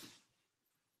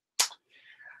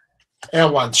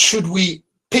 Erwan, should we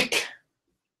pick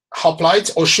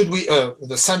hoplites or should we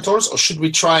the centaurs, or should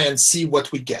we try and see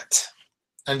what we get?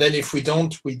 And then if we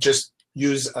don't, we just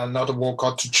use another war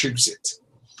card to choose it.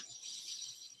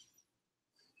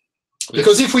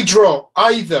 Because if we draw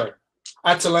either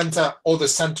Atalanta or the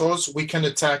centaurs, we can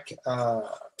attack.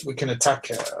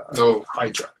 No,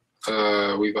 Hydra.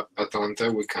 with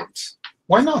Atalanta we can't,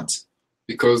 Why not?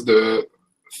 because the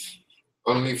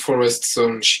only forest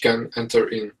zone she can enter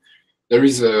in. There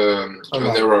is an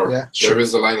line, error. yeah, sure. There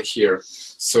is a line here,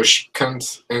 so she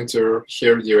can't enter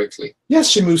here directly. Yes,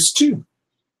 she moves 2.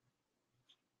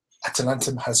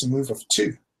 Atalanta has a move of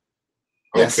 2.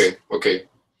 Yes. Okay.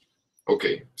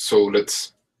 So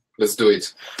let's do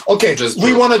it. Okay, Just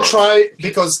we draw want to cards. try,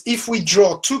 because if we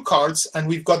draw 2 cards and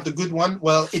we've got the good one,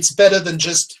 well, it's better than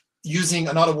just using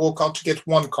another war card to get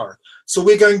 1 card. So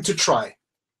we're going to try.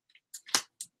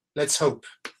 Let's hope.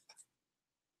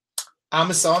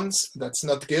 Amazons, that's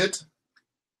not good.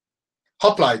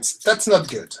 Hoplites, that's not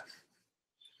good.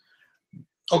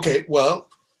 Okay, well,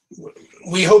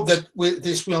 we hope that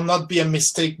this will not be a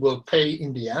mistake. We'll pay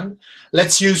in the end.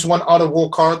 Let's use 1 other war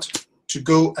card to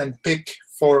go and pick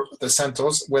for the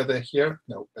centaurs. Were they here?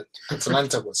 No, but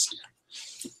Atalanta was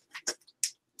here.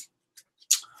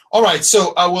 All right,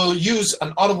 so I will use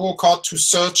an auto war card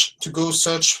to go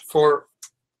search for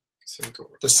Centaur.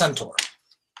 the centaur.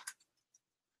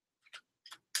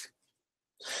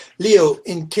 Leo,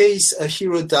 in case a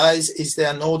hero dies, is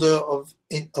there an order of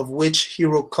which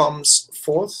hero comes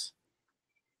forth?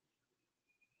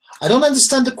 I don't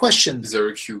understand the question. Is there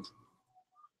a queue?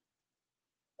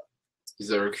 Is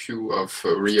there a queue of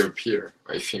reappear?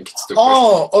 I think it's the question.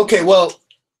 Oh, okay. Well,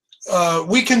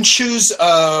 we can choose,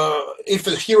 if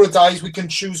a hero dies, we can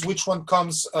choose which one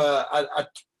comes at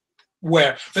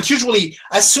where. But usually,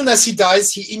 as soon as he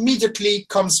dies, he immediately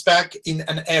comes back in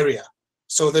an area.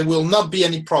 So there will not be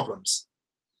any problems.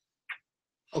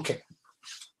 Okay.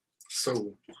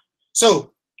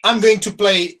 So I'm going to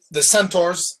play the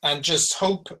centaurs and just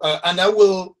hope, and I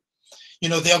will, you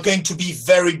know, they are going to be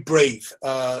very brave.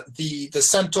 The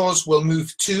centaurs will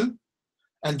move 2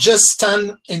 and just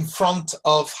stand in front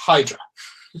of Hydra.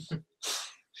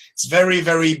 It's very,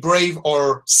 very brave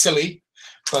or silly,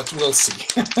 but we'll see.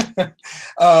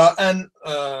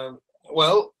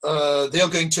 Well, they are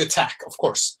going to attack, of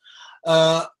course.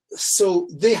 So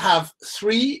they have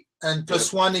 3 and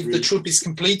plus 1 if the troop is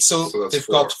complete. So they've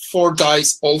 4. Got 4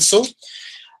 dice also.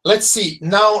 Let's see.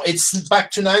 Now it's back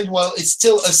to 9. Well, it's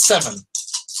still a 7.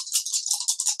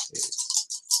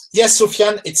 Yes,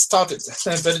 Sofiane, it started,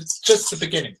 but it's just the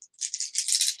beginning.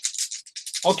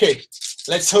 Okay,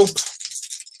 let's hope.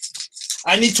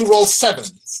 I need to roll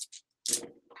 7s.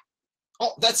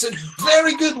 Oh, that's a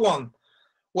very good one.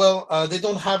 Well, they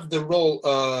don't have the roll,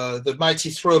 the mighty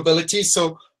throw ability,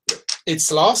 so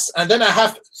it's lost. And then I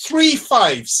have 3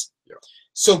 5s. Yeah.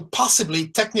 So possibly,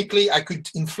 technically, I could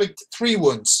inflict 3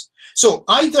 wounds. So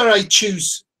either I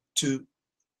choose to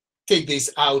take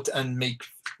this out and make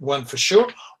 1 for sure,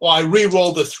 or I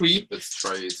re-roll the 3. Let's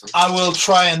try it. I will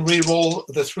try and re-roll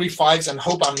the 3 5s and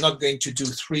hope I'm not going to do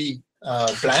 3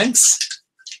 blanks.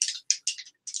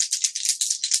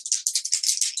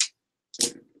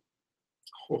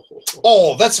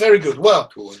 Oh, that's very good. Well,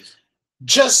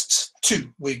 just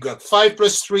 2. We got 5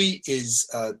 plus 3 is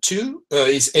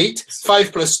 8.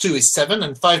 5 plus 2 is 7,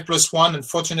 and 5 plus 1,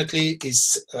 unfortunately,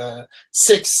 is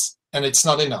 6, and it's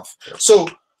not enough. Yeah. So,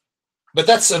 but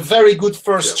that's a very good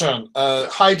first turn.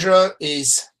 Hydra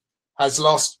has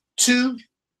lost 2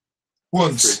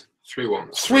 wounds. 3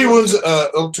 wounds. 3 wounds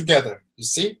altogether. You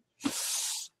see.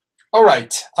 All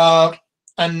right,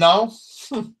 and now.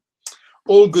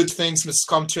 All good things must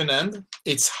come to an end.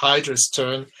 It's Hydra's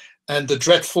turn, and the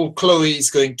dreadful Chloe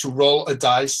is going to roll a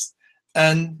dice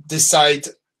and decide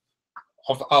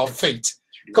of our fate.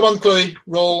 Come on, Chloe,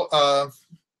 roll a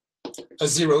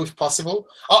 0 if possible.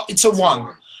 Oh, it's a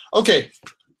 1. Okay,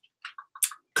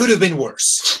 could have been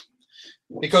worse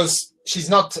because she's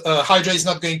not. Hydra is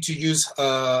not going to use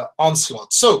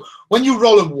onslaught. So when you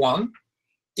roll a 1,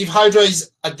 if Hydra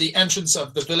is at the entrance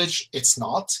of the village, it's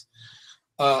not.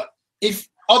 If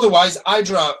otherwise,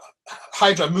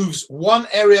 Hydra moves 1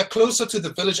 area closer to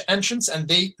the village entrance, and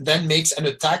they then makes an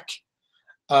attack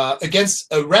against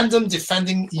a random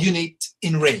defending unit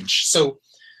in range. So,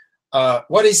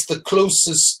 what is the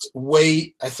closest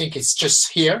way? I think it's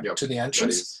just here to the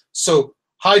entrance. So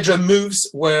Hydra moves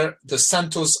where the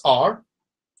centaurs are.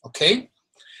 Okay,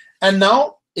 and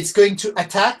now it's going to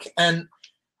attack, and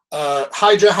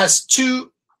Hydra has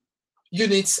 2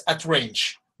 units at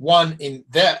range. 1 in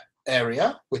their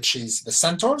area, which is the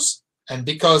centaurs, and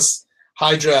because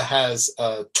Hydra has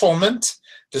torment,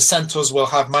 the centaurs will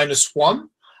have -1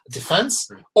 defense.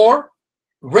 Or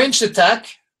ranged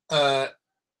attack,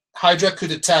 Hydra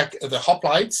could attack the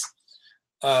hoplites,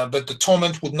 but the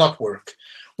torment would not work.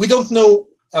 We don't know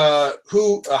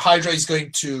who Hydra is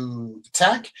going to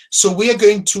attack, so we are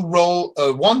going to roll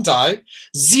 1 die.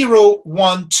 0,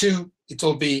 1, 2, it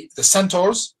will be the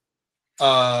centaurs.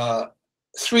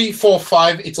 3, 4,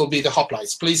 5, it will be the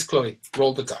hoplites. Please, Chloe,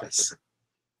 roll the dice.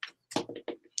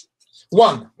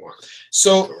 1.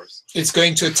 So it's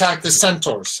going to attack the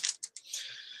centaurs.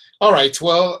 All right,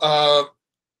 well,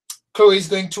 Chloe is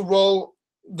going to roll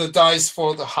the dice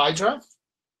for the Hydra.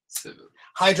 7.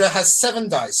 Hydra has 7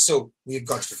 dice, so we've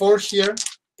got 4 here,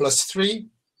 plus 3.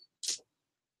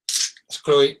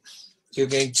 Chloe, you're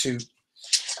going to...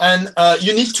 And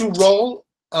you need to roll,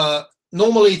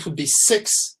 normally it would be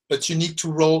 6, but you need to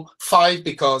roll 5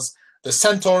 because the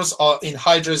centaurs are in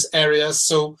Hydra's area,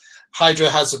 so Hydra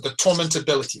has the torment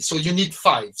ability. So you need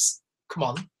 5s. Come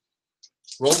on,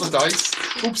 roll the dice.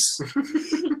 Oops.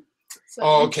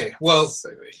 Okay, well,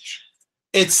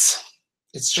 it's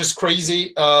just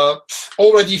crazy.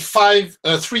 Already 3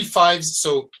 5s,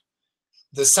 so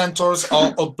the centaurs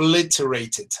are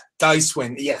obliterated. Dice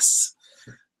win, yes.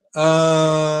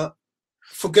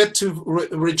 Forget to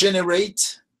regenerate.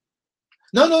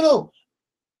 No.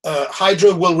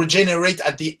 Hydra will regenerate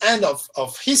at the end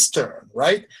of his turn,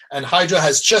 right? And Hydra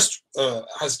has just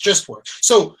worked.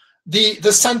 So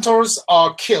the centaurs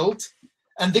are killed,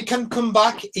 and they can come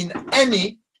back in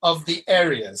any of the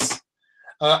areas.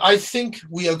 I think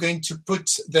we are going to put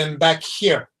them back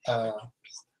here.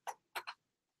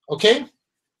 Okay?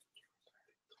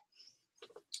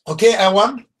 Okay,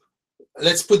 Awan?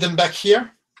 Let's put them back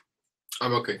here.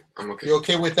 I'm okay. You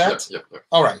okay with that? Yeah.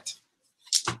 All right.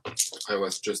 I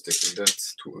was just taking that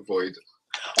to avoid.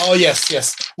 Oh, yes,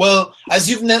 yes. Well, as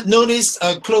you've noticed,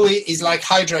 Chloe is like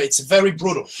Hydra. It's very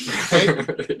brutal.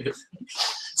 Okay?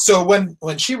 So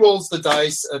when she rolls the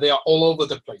dice, they are all over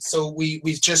the place. So we're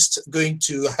just going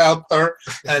to help her,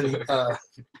 and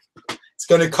it's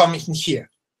going to come in here.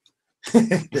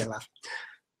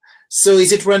 So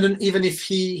is it random even if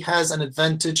he has an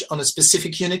advantage on a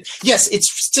specific unit? Yes,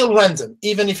 it's still random,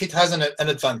 even if it has an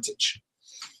advantage.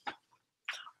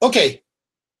 Okay.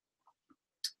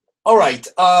 All right.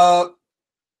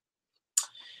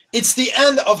 It's the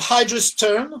end of Hydra's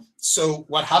turn. So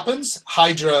what happens?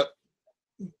 Hydra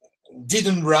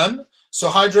didn't run. So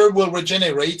Hydra will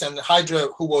regenerate, and Hydra,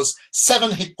 who was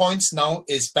 7 hit points, now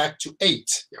is back to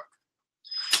 8. Yeah.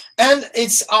 And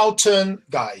it's our turn,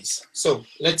 guys. So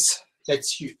let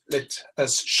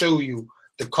us show you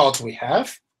the cards we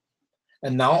have.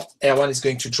 And now Erwan is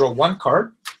going to draw 1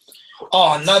 card.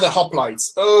 Oh, another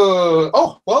hoplites.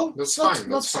 Oh, well, that's not, fine.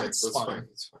 not That's fine. That's That's fine. fine.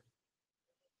 That's fine.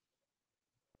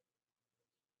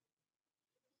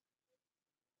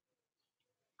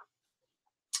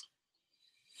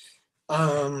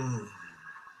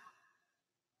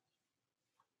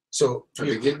 So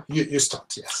begin? You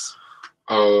start, yes.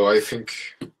 Oh, I think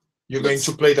you're going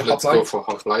to play the let's hoplite. go for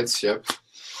hoplites. Yep.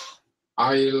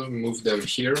 I'll move them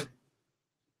here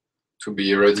to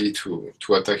be ready to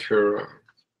attack her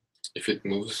if it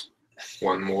moves.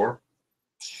 1 more,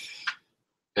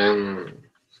 and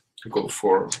go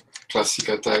for classic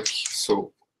attack.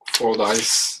 So 4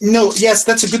 dice. No, yes,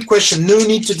 that's a good question. No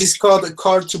need to discard a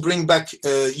card to bring back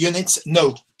units.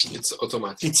 No, it's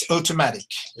automatic. It's automatic.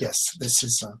 Yeah. Yes, this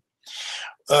is.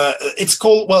 It's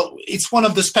called. Well, it's one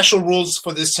of the special rules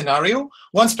for this scenario.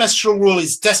 One special rule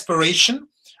is desperation.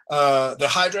 The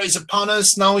Hydra is upon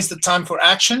us. Now is the time for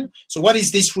action. So what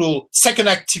is this rule? Second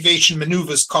activation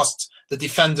maneuvers cost the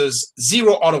defenders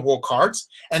 0 out-of-war cards.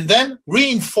 And then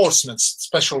reinforcements,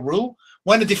 special rule.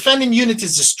 When a defending unit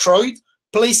is destroyed,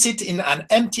 place it in an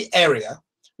empty area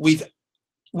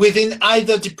within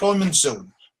either deployment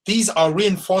zone. These are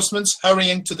reinforcements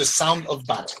hurrying to the sound of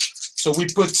battle. So we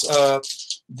put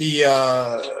the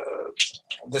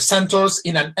centaurs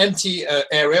in an empty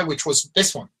area, which was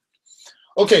this one.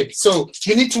 Okay, so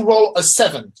you need to roll a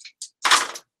 7.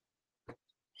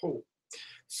 Oh,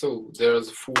 so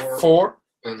there's 4. 4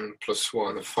 and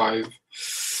 +1, 5.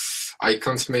 I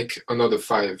can't make another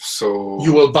 5, so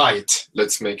you will buy it.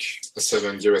 Let's make a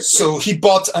 7 directly. So he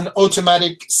bought an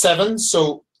automatic 7,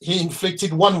 so he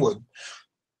inflicted 1 wound.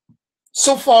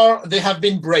 So far, they have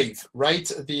been brave, right?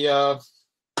 The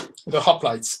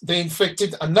hoplites. They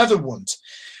inflicted another wound.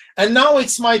 And now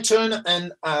it's my turn,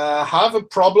 and I have a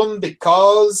problem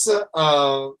because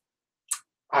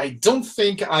I don't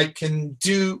think I can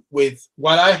do with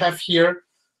what I have here.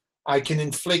 I can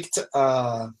inflict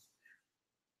a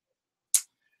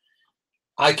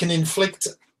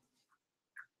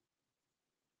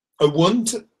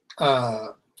wound,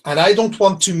 and I don't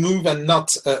want to move and not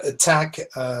attack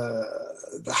the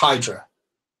Hydra.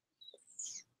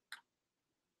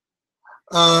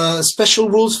 Special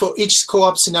rules for each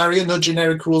co-op scenario, no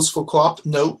generic rules for co-op,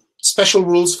 no. Special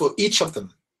rules for each of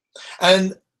them.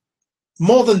 And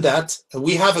more than that,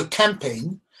 we have a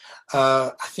campaign.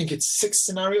 I think it's 6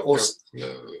 scenario or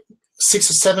 6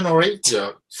 or 7 or 8.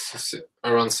 Yeah,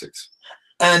 around 6.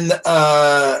 And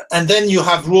then you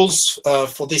have rules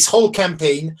for this whole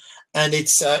campaign, and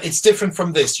it's different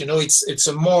from this. You know, it's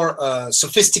a more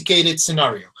sophisticated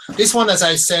scenario. This one, as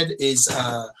I said, is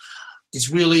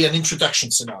really an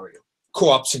introduction scenario,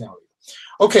 co-op scenario.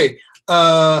 Okay,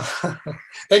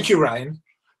 thank you, Ryan.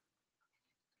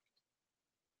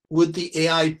 Would the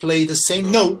AI play the same?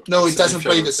 No, it doesn't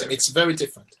play the same. It's very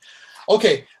different.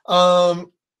 Okay,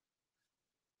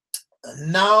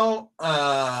 now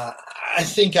I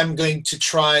think I'm going to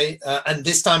try, and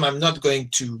this time I'm not going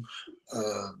to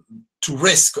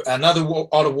risk another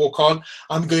out-of-war card.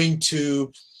 I'm going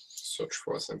to search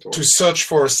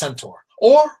for a centaur.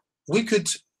 Or we could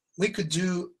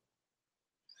do.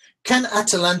 Can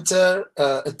Atalanta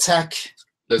attack?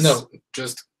 Let's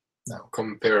just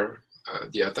compare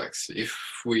the attacks. If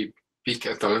we pick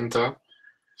Atalanta,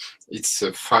 it's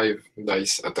a 5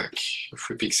 dice attack. If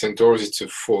we pick centaurs, it's a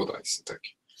 4 dice attack.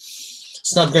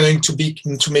 It's not going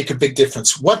to make a big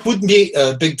difference. What would be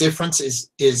a big difference is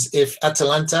if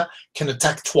Atalanta can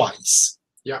attack twice.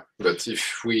 Yeah, but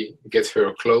if we get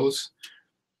her close,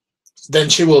 then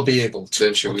she will be able to.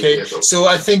 Then she will be able. So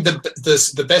I think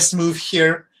the best move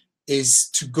here is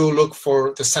to go look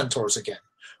for the centaurs again.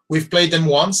 We've played them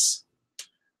once.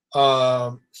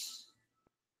 Or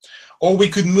we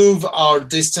could move our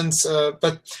distance,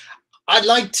 but I'd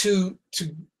like to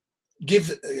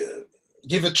give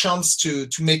give a chance to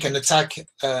make an attack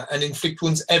and inflict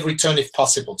wounds every turn if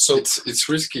possible. So it's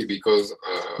risky because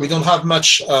we don't have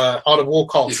much out of war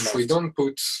cards if left. we don't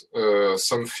put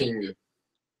something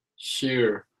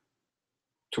here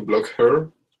to block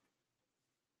her,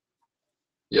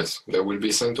 yes, there will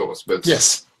be centaurs. But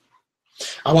yes,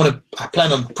 I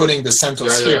plan on putting the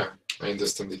centaurs here. Yeah, I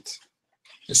understand it.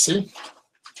 You see?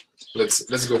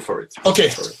 Let's go for it.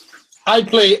 Okay. I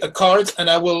play a card and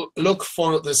I will look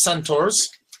for the centaurs.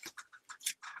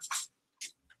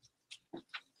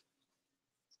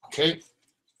 Okay,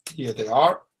 here they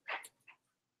are.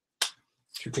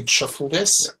 You could shuffle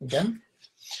this again.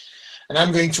 And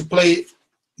I'm going to play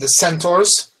the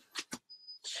centaurs.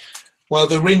 Well,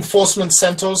 the reinforcement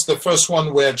centaurs, the first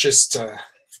one were just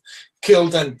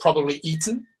killed and probably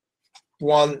eaten.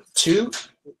 1, 2.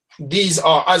 These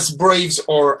are as brave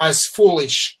or as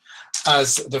foolish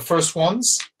as the first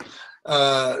ones.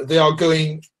 They are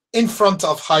going in front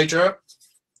of Hydra.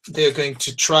 They're going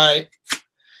to try,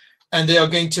 and they are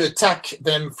going to attack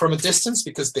them from a distance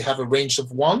because they have a range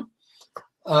of 1.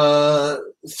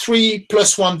 3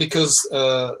 + 1 because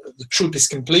the troop is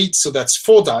complete, so that's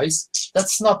 4 dice.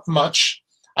 That's not much.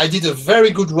 I did a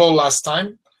very good roll last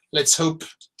time. Let's hope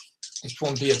it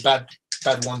won't be a bad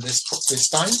one this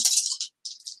time.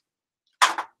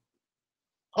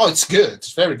 Oh, it's good.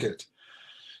 It's very good.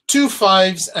 2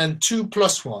 5s and 2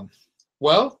 + 1.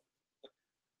 Well,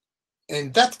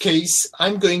 in that case,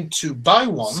 I'm going to buy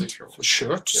 1 for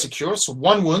sure to secure. So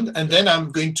 1 wound, and then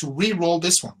I'm going to re-roll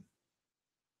this one.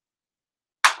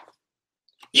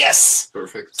 Yes.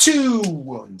 Perfect. 2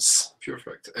 wounds.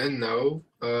 Perfect. And now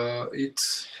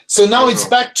it's. So now it's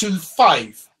back to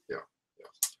 5. Yeah.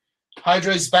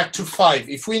 Hydra is back to 5.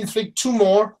 If we inflict 2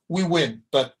 more, we win.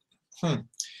 But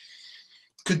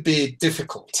could be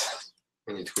difficult.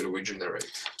 And it will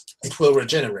regenerate. It will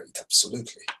regenerate,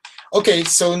 absolutely. Okay,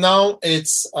 so now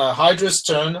it's Hydra's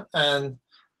turn, and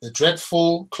the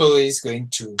dreadful Chloe is going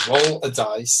to roll a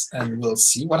dice, and we'll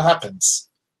see what happens.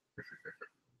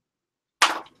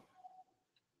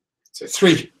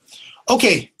 3.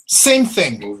 Okay, same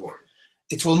thing. Move 1.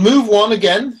 It will move 1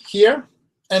 again here,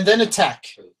 and then attack.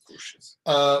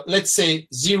 Let's say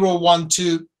 0, 1,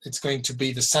 2. It's going to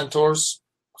be the centaurs.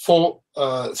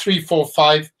 3, 4,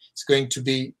 5. It's going to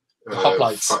be the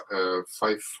hoplites.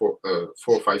 5,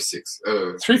 4, 5, 6.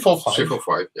 3, 4, 5. 3, 4,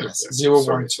 5. Yeah, yes. yeah. 0,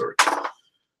 sorry, 1, 2. Sorry.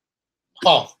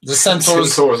 Oh, the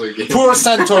centaurs. Again. Poor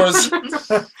centaurs.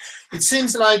 It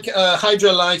seems like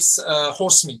Hydra likes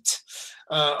horse meat.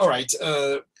 All right.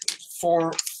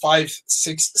 4, 5,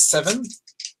 6, 7.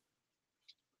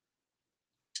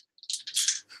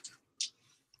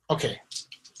 Okay.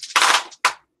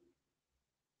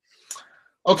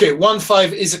 Okay, 1,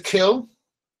 5 is a kill.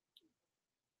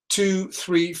 2,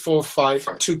 3, 4,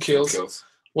 5, 2 kills.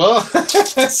 Well,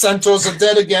 centaurs are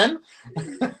dead again.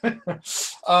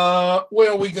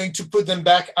 Where are we going to put them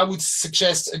back? I would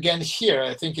suggest again here.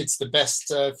 I think it's the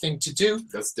best thing to do.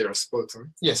 That's their spot, huh?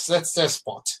 Yes, that's their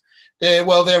spot. Their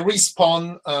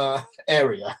respawn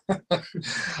area.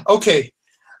 Okay,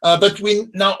 but we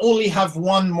now only have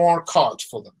 1 more card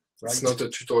for them. Right? It's not a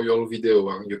tutorial video.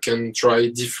 Huh? You can try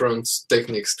different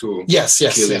techniques to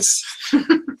kill it.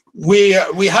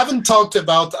 We haven't talked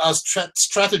about our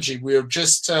strategy. We're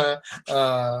just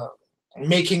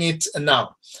making it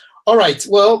now. All right.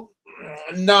 Well,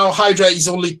 now Hydra is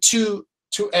only two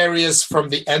areas from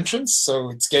the entrance, so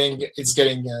it's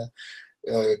getting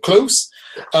close.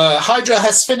 Hydra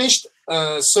has finished,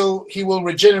 so he will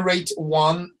regenerate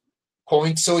 1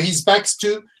 point. So he's back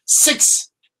to 6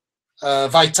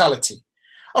 vitality.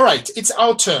 All right. It's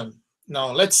our turn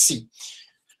now. Let's see.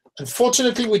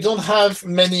 Unfortunately, we don't have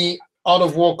many out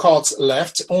of war cards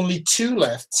left. Only 2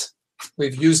 left.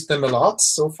 We've used them a lot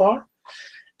so far.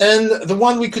 And the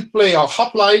one we could play are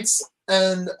hoplites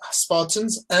and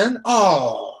Spartans. And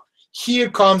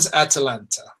here comes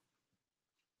Atalanta.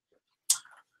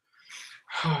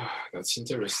 That's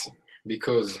interesting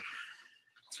because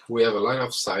we have a line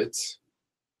of sight,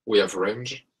 we have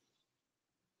range,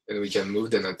 and we can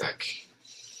move and attack.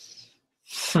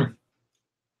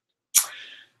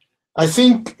 I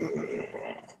think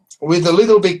with a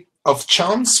little bit of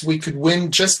chance, we could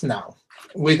win just now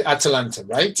with Atalanta,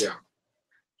 right? Yeah.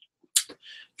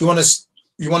 You want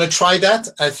to try that?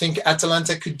 I think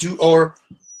Atalanta could do, or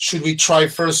should we try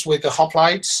first with the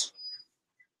hoplites?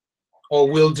 Or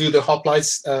we'll do the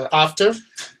hoplites after?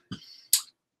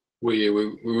 We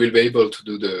will be able to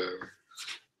do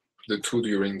the the two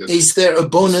during the. Is there a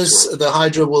bonus the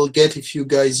Hydra will get if you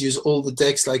guys use all the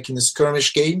decks like in a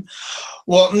skirmish game?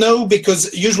 Well, no, because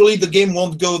usually the game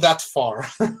won't go that far.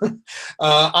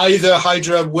 Either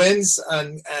Hydra wins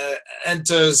and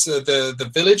enters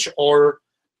the village, or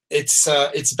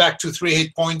it's back to 3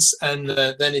 hit points and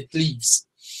then it leaves.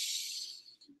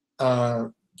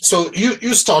 So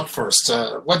you start first.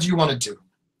 What do you want to do?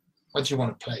 What do you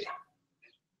want to play?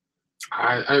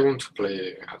 I want to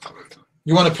play Atalanta.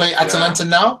 You want to play Atalanta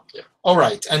now? Yeah. All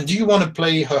right. And do you want to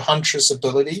play her Huntress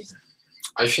ability?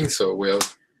 I think so. Well.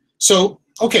 So,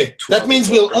 okay. That means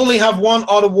we'll only have one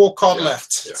auto war card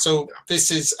left. Yeah, so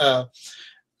this is a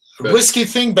risky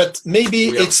thing, but maybe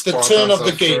it's the turn of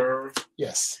the game.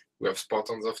 Yes. We have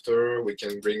Spartans after. We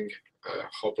can bring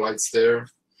hoplites there.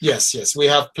 Yes, yes. We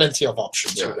have plenty of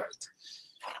options. Yeah. Right.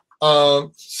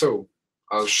 So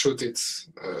I'll shoot it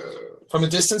from a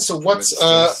distance. So what's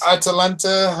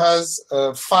Atalanta has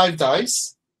 5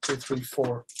 dice. 2, 3,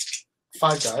 4,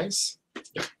 5 dice.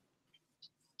 Yeah.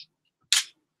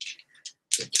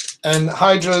 And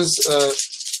Hydra's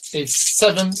is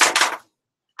 7.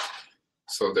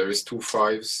 So there is 2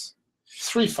 5s.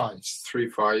 3 5s. 3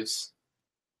 5s.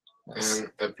 Nice.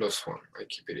 And a +1. I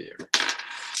keep it here.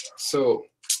 So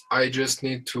I just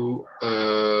need to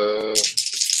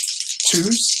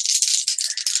 2s.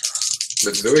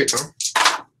 Let's do it,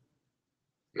 huh?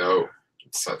 No,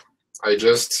 it's sad. I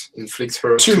just inflict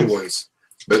her 2 wounds,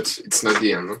 but it's not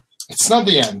the end. Huh? It's not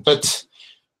the end, but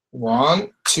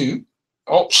 1, 2.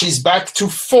 Oh, she's back to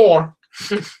 4.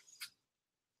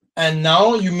 And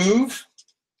now you move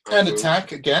and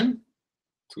attack again.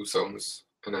 2 zones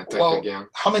and attack again.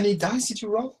 How many dice did you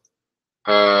roll?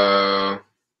 5,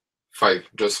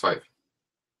 just 5.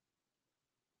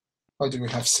 Why do we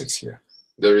have 6 here?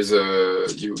 There is a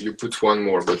you put 1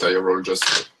 more, but I rolled just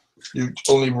 5. You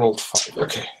only rolled 5.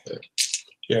 Okay. Yeah.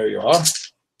 Here you are.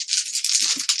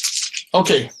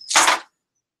 Okay.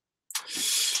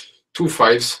 2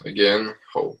 5s again.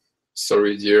 Oh,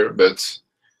 sorry, dear, but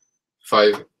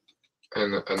 5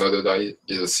 and another die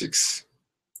is a 6.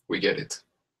 We get it.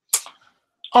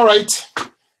 All right.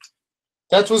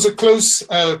 That was a close,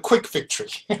 quick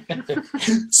victory.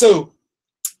 So,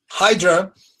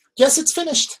 Hydra, yes, it's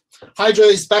finished. Hydra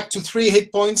is back to 3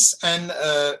 hit points and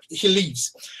he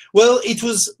leaves. Well,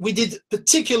 we did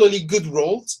particularly good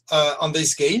rolls on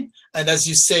this game. And as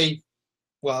you say,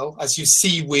 well, as you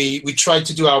see, we tried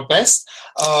to do our best.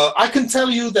 I can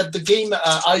tell you that the game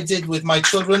I did with my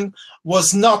children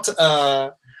was not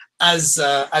as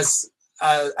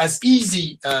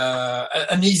easy,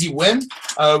 an easy win.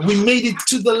 We made it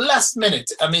to the last minute.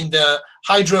 I mean, the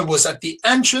Hydra was at the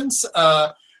entrance.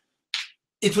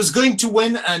 It was going to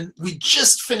win, and we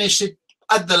just finished it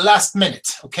at the last minute.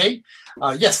 Okay,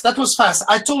 yes, that was fast.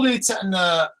 I told you it's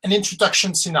an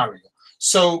introduction scenario.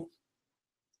 So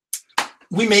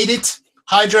we made it.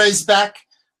 Hydra is back.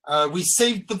 We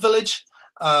saved the village.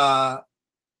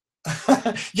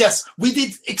 Yes, we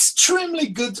did extremely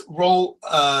good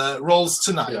rolls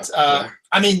tonight.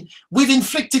 I mean, we've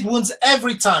inflicted wounds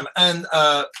every time, and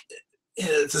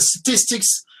the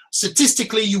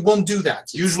statistically, you won't do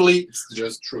that. Usually, it's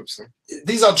just troops. Huh?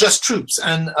 These are just troops,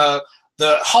 and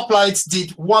the hoplites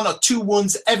did 1 or 2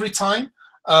 wounds every time.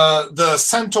 The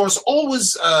centaurs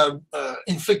always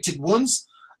inflicted wounds,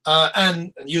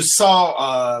 and you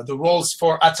saw the rolls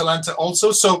for Atalanta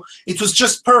also. So it was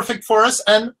just perfect for us,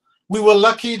 and we were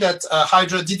lucky that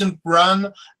Hydra didn't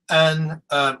run, and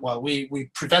well, we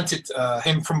prevented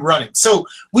him from running. So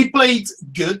we played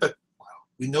good, but well,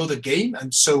 we know the game,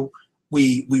 and so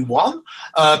we won.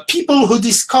 People who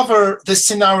discover this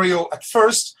scenario at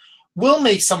first will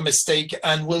make some mistake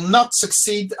and will not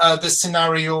succeed the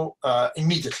scenario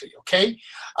immediately. Okay.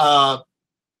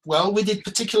 Well, we did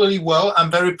particularly well.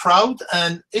 I'm very proud,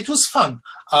 and it was fun.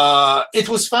 It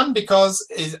was fun because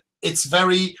it's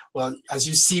very, well, as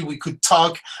you see, we could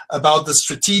talk about the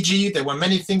strategy. There were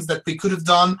many things that we could have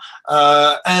done.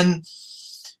 And,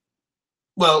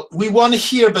 well, we won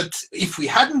here, but if we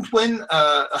hadn't won,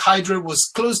 Hydra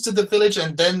was close to the village,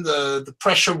 and then the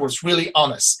pressure was really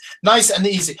on us. Nice and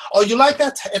easy. Oh, you like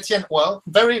that, Etienne? Well,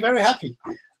 very, very happy.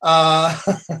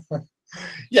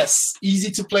 Yes,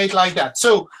 easy to play it like that.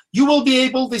 So you will be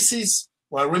able, this is,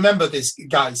 well, remember this,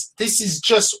 guys, this is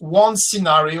just one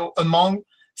scenario among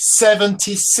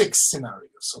 76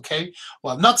 scenarios, okay?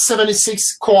 Well, not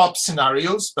 76 co-op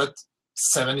scenarios, but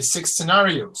 76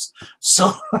 scenarios.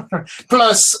 So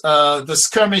plus the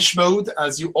skirmish mode,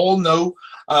 as you all know,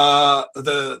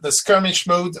 the skirmish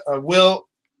mode will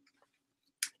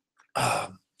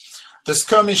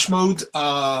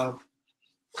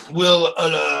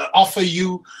offer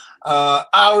you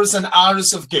hours and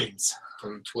hours of games.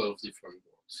 On 12 different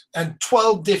boards. And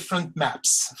 12 different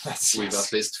maps. That's with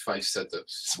at least 5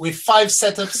 setups. With 5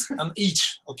 setups on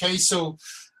each. Okay, so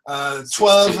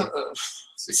 12,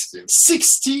 16.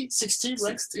 60,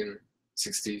 right?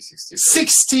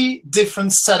 60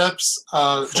 different setups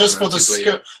just for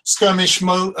the skirmish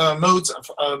modes of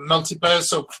multiplayer.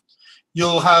 So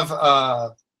you'll have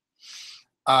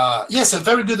yes, a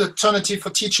very good alternative for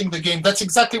teaching the game. That's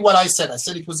exactly what I said. I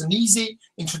said it was an easy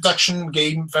introduction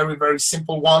game, very, very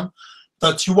simple one,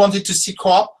 but you wanted to see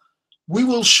co-op. We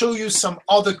will show you some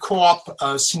other co-op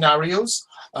scenarios,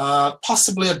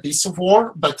 possibly a Beast of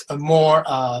War, but a more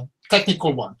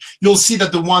technical one. You'll see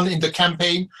that the one in the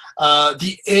campaign,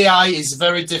 the AI is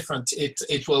very different.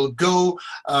 It will go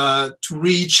to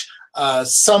reach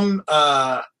some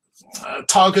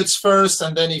targets first,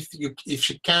 and then if you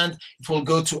can't, it will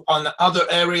go to another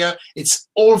area. It's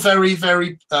all very,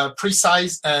 very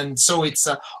precise, and so it's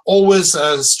always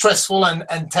stressful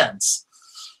and tense.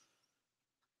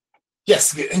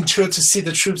 Yes, intro to see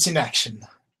the troops in action.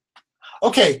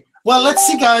 Okay, well, let's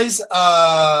see, guys.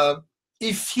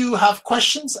 If you have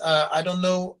questions, I don't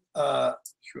know,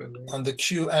 on the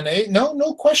Q&A.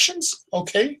 No questions?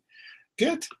 Okay,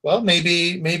 good. Well,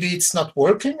 maybe it's not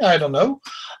working. I don't know.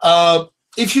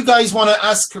 If you guys want to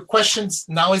ask questions,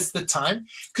 now is the time.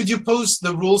 Could you post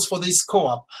the rules for this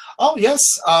co-op? Oh, yes.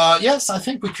 Yes, I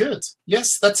think we could.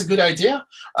 Yes, that's a good idea.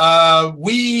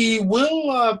 We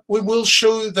will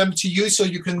show them to you so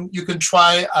you can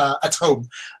try at home.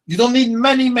 You don't need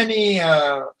many.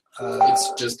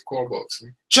 It's just core box.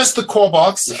 Just the core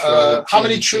box. How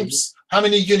many troops? How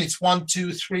many units? 1,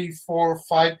 2, 3, 4,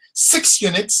 5, 6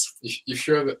 units. If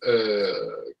you have a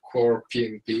core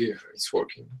PNP, it's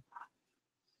working.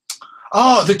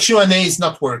 Oh, the Q&A is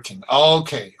not working.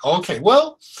 Okay.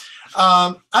 Well,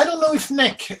 I don't know if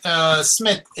Nick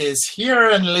Smith is here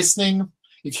and listening.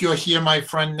 If you're here, my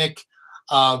friend Nick,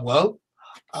 well,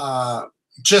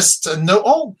 just know.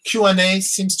 Oh, Q&A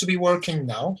seems to be working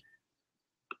now.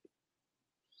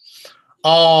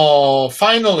 Oh,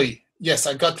 finally. Yes,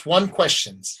 I got one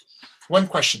question.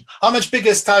 How much bigger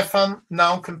is Typhon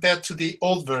now compared to the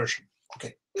old version?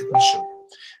 Okay, let me show you.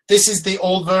 This is the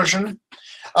old version.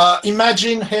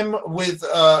 Imagine him with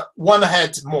one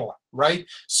head more, right?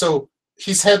 So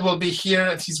his head will be here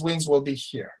and his wings will be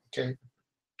here, okay?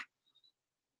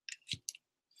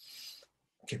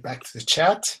 Okay, back to the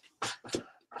chat.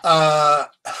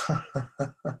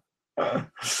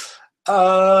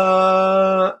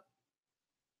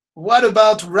 What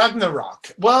about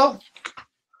Ragnarok? Well,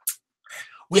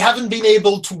 we haven't been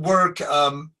able to work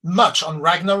much on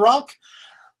Ragnarok.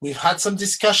 We've had some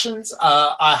discussions.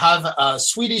 I have a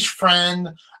Swedish friend.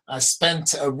 I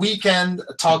spent a weekend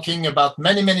talking about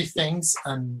many things,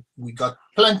 and we got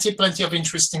plenty of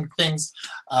interesting things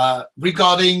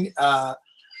regarding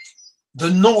the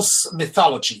Norse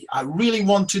mythology. I really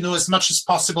want to know as much as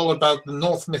possible about the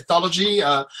Norse mythology.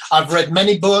 I've read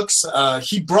many books.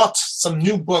 He brought some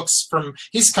new books from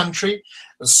his country.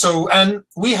 So, and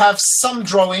we have some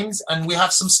drawings and we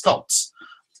have some sculpts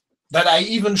that I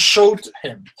even showed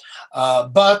him.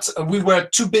 But we were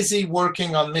too busy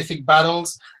working on Mythic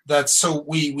Battles, so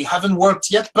we haven't worked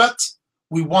yet, but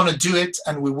we want to do it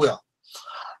and we will.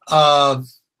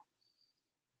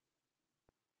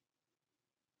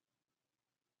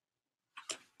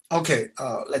 Okay,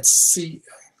 let's see.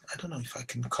 I don't know if I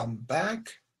can come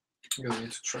back. You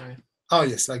need to try. Oh,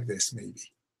 yes, like this, maybe.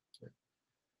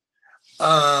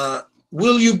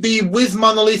 Will you be with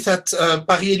Monolith at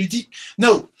Paris Ludique?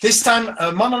 No, this time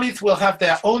Monolith will have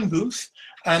their own booth,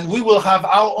 and we will have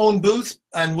our own booth,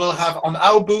 and we'll have on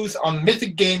our booth, on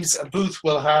Mythic Games booth,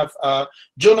 we'll have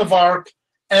Joan of Arc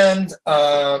and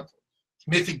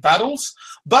Mythic Battles,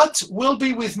 but we'll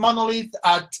be with Monolith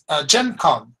at Gen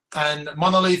Con, and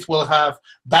Monolith will have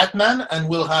Batman, and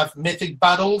we'll have Mythic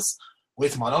Battles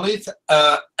with Monolith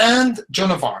and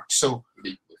Joan of Arc. So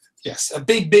yes, a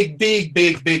big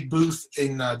booth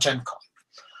in Gen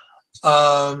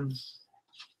Con.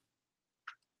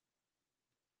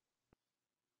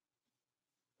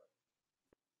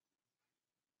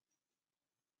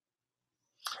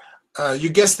 You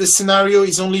guess the scenario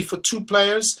is only for 2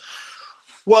 players?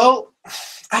 Well,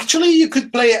 actually, you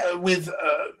could play with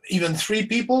even 3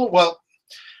 people. Well,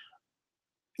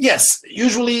 yes,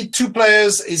 usually 2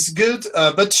 players is good,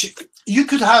 but you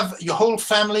could have your whole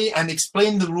family and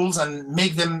explain the rules and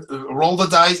make them roll the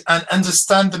dice and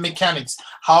understand the mechanics,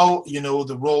 how, you know,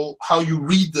 the roll, how you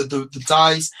read the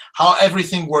dice, how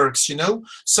everything works, you know.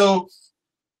 So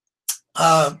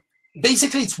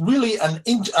basically, it's really an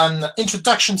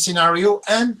introduction scenario,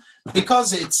 and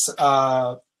because it's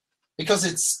because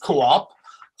it's co-op.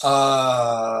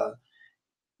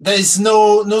 There is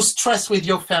no stress with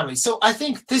your family. So I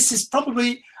think this is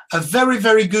probably a very,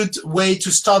 very good way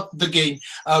to start the game.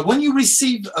 When you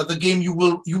receive the game, you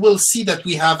will see that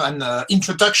we have an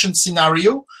introduction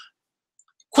scenario,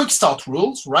 quick start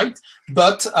rules, right?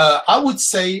 But I would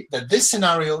say that this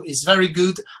scenario is very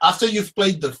good. After you've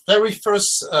played the very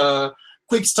first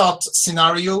quick start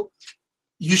scenario,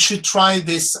 you should try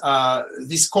this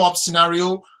this co-op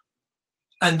scenario,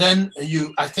 and then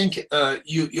I think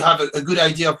you have a good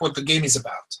idea of what the game is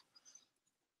about.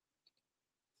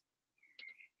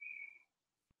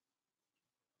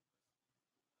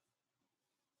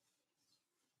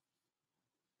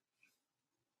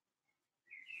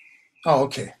 Oh,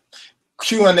 okay.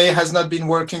 Q&A has not been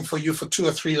working for you for 2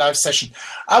 or 3 live sessions.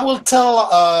 I will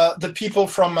tell the people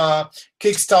from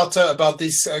Kickstarter about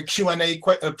this Q&A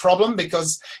problem,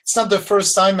 because it's not the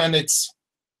first time, and it's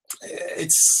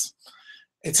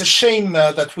a shame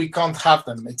that we can't have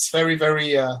them. It's very,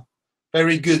 very,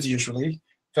 very good usually,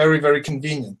 very, very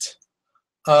convenient.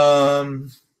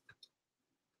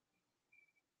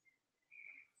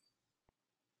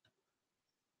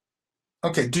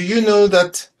 Okay, do you know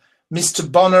that Mr.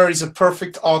 Bonner is a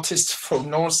perfect artist for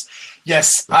Norse?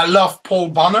 Yes, I love Paul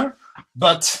Bonner,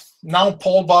 but now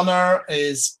Paul Bonner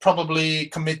is probably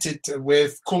committed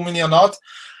with Cool Mini or Not,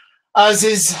 as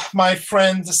is my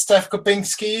friend Steph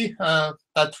Kopinski,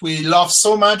 that we love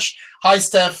so much. Hi,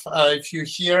 Steph, if you're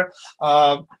here.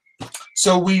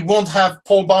 So we won't have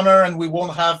Paul Bonner and we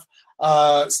won't have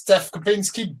Steph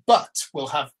Kopinski, but we'll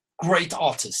have great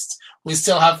artists. We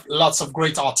still have lots of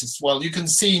great artists. Well, you can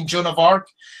see in Joan of Arc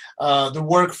the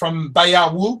work from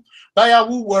Bayard Wu. Bayard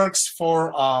Wu works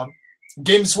for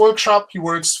Games Workshop, he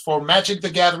works for Magic the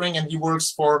Gathering, and he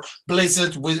works for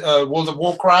Blizzard with World of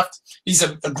Warcraft. He's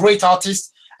a great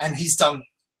artist, and he's done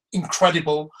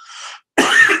incredible,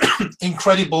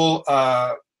 incredible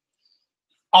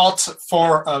art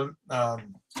for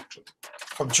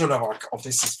from Joan of Arc. Oh,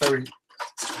 this is very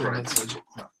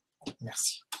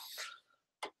merci.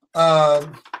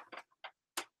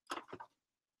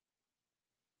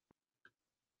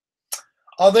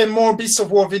 Are there more Beasts of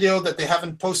War videos that they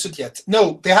haven't posted yet?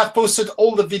 No, they have posted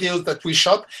all the videos that we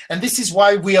shot, and this is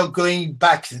why we are going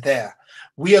back there.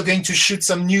 We are going to shoot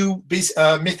some new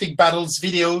Mythic Battles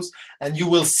videos, and you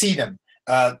will see them.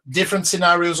 Different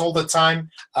scenarios all the time,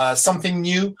 something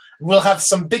new. We'll have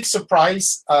some big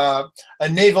surprise, a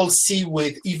naval sea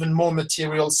with even more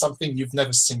material, something you've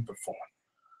never seen before.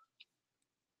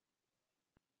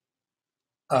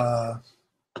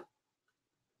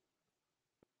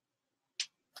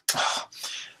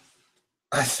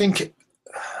 I think,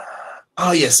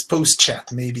 oh yes, post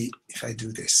chat, maybe if I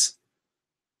do this.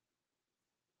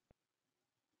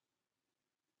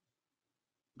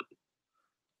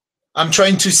 I'm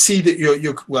trying to see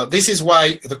that well, this is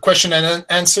why the question and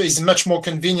answer is much more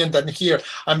convenient than here.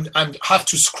 I have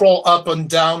to scroll up and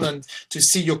down and to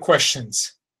see your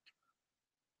questions.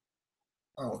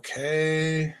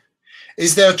 Okay.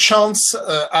 Is there a chance,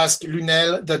 asked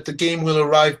Lunel, that the game will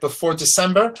arrive before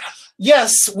December?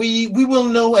 Yes, we will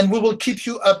know, and we will keep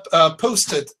you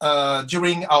posted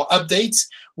during our updates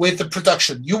with the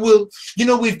production. You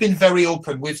know, we've been very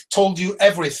open. We've told you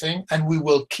everything, and we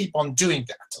will keep on doing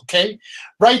that, okay?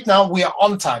 Right now, we are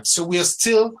on time, so we are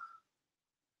still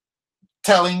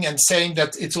telling and saying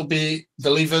that it will be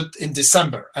delivered in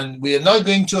December. And we are not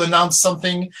going to announce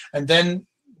something and then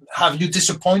have you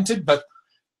disappointed, but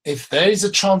if there is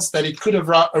a chance that it could have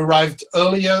arrived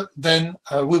earlier, then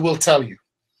we will tell you.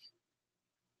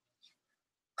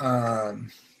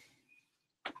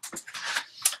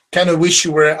 Kind of wish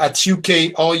you were at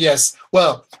UK. Oh, yes.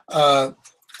 Well,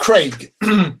 Craig,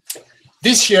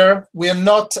 this year we are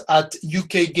not at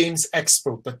UK Games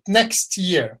Expo, but next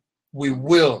year we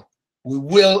will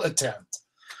attend.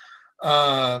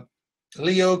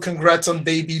 Leo, congrats on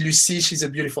baby Lucy. She's a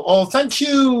beautiful. Oh, thank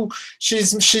you.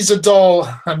 She's a doll.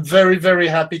 I'm very, very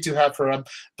happy to have her. I'm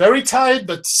very tired,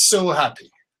 but so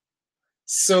happy.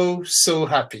 So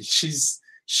happy. She's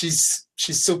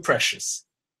so precious.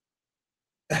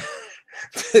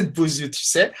 Bonjour, tu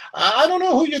sais. I don't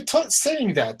know who you're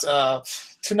saying that.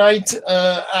 Tonight,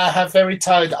 I have very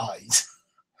tired eyes.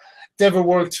 Never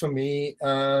worked for me.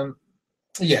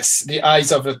 Yes, the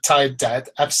eyes of a tired dad.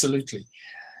 Absolutely.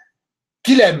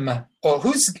 Guilhem. Oh,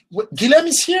 Guilhem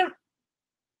is here?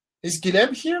 Is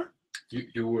Guilhem here?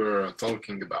 You were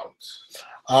talking about.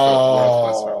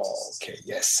 Oh, okay.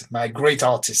 Yes, my great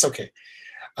artist. Okay.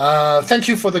 Thank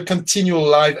you for the continual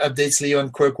live updates, Leo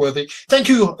and Quirkworthy. Thank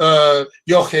you,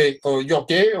 Jorge, or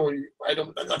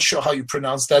I'm not sure how you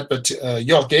pronounce that, but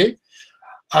Jorge.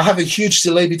 I have a huge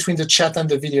delay between the chat and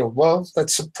the video. Well,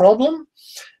 that's a problem.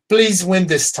 Please win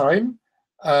this time.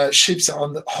 Ships are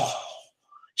on the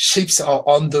ships are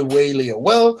on the way, Leo.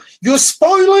 Well, you're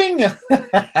spoiling.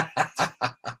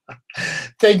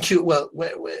 Thank you. Well,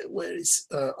 where is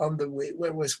on the way?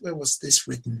 Where was this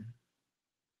written?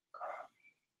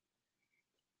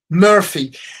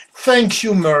 Murphy. Thank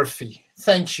you, Murphy.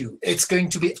 Thank you. It's going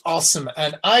to be awesome.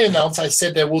 And I announced, I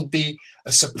said there would be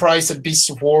a surprise at Beasts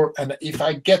of War, and if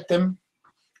I get them,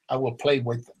 I will play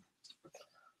with them.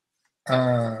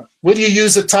 Will you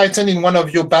use a Titan in one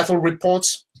of your battle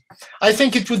reports? I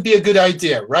think it would be a good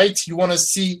idea, right? You want to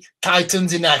see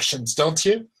Titans in actions, don't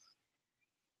you?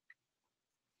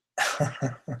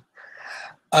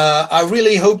 I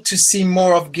really hope to see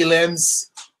more of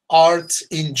Guillem's art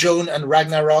in Joan and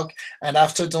Ragnarok, and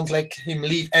after, don't let him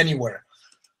leave anywhere.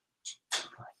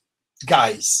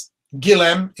 Guys,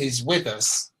 Guillem is with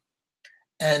us,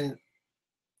 and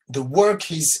the work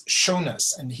he's shown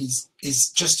us, and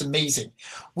is just amazing.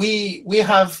 We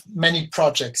have many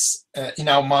projects in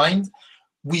our mind.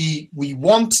 We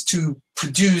want to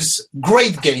produce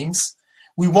great games.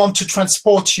 We want to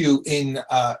transport you in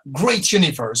a great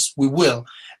universe. We will.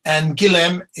 And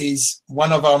Guillem is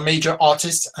one of our major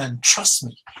artists, and trust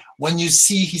me, when you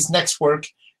see his next work,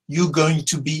 you're going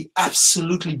to be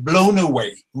absolutely blown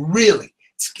away. Really,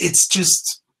 it's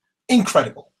just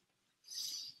incredible.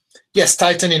 Yes,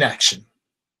 Titan in action.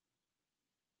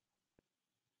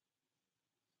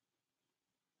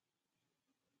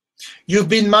 You've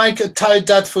been Mike tied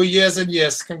that for years and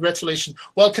years. Congratulations.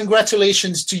 Well,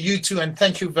 congratulations to you too, and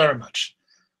thank you very much.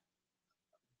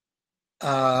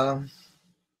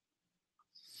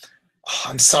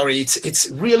 I'm sorry, it's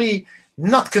really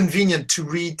not convenient to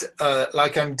read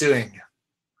like I'm doing.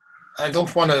 I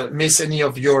don't want to miss any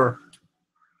of your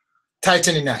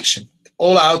Titan in action.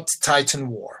 All out Titan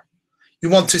war. You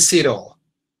want to see it all.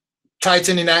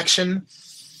 Titan in action.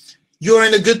 You're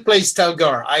in a good place,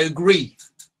 Talgar. I agree.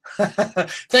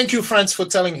 Thank you, Franz, for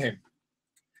telling him.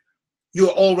 You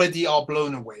already are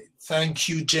blown away. Thank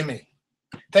you, Jimmy.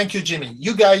 Thank you, Jimmy.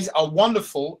 You guys are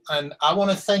wonderful, and I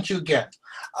want to thank you again.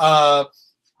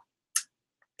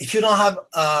 If you don't have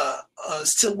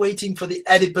still waiting for the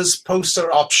Oedipus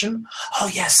poster option, oh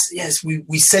yes,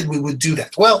 we said we would do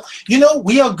that. Well, you know,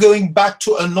 we are going back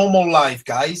to a normal life,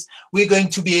 guys. We're going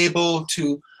to be able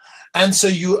to answer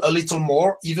you a little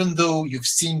more, even though you've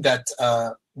seen that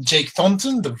Jake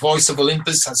Thornton, the voice of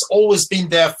Olympus, has always been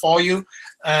there for you,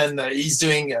 and he's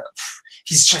doing.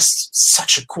 He's just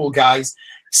such a cool guy,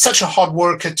 such a hard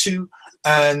worker too.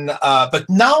 And but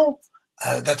now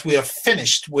that we are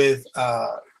finished with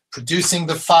producing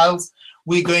the files,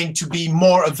 we're going to be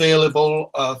more available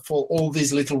for all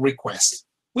these little requests.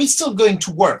 We're still going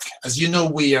to work, as you know.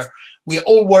 We're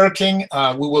all working.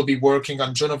 We will be working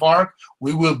on Joan of Arc.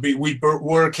 We will be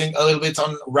working a little bit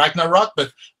on Ragnarok,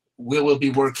 but we will be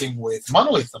working with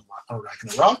Monolith on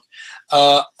Ragnarok,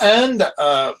 and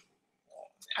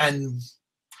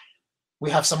we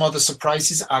have some other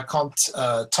surprises I can't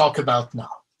talk about now.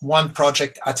 One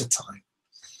project at a time.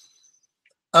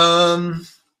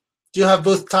 Do you have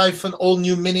both Typhon, all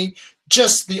new mini?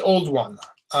 Just the old one.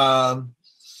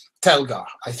 Telgar.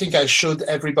 I think I showed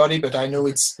everybody, but I know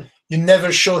it's you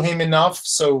never show him enough.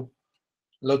 So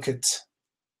look at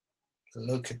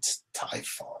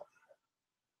Typhon.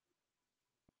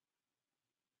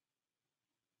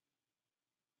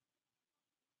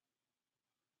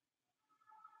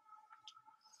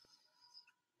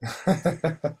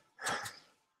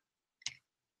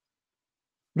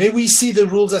 May we see the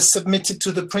rules as submitted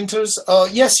to the printers?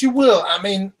 Yes, you will. I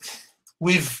mean,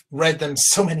 we've read them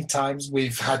so many times.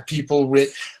 We've had people read.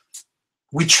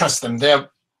 We trust them. They're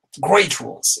great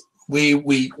rules.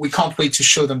 We can't wait to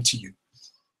show them to you.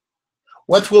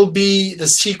 What will be the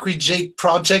secret Jake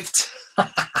project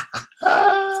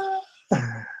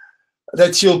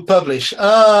that you'll publish?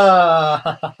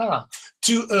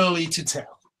 Too early to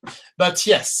tell. But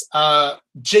yes,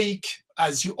 Jake,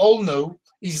 as you all know,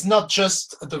 is not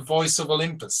just the voice of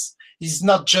Olympus. He's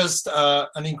not just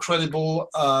an incredible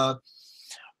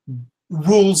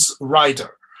rules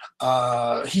writer.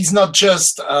 He's not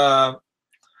just a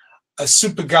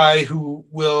super guy who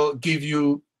will give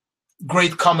you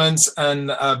great comments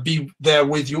and be there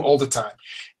with you all the time.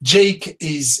 Jake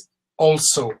is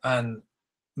also and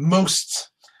mostly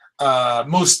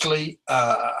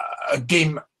a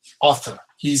game author.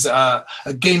 He's a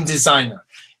game designer,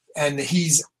 and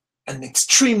he's an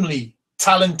extremely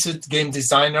talented game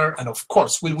designer. And of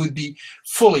course, we would be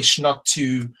foolish not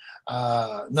to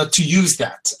use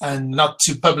that and not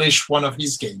to publish one of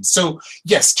his games. So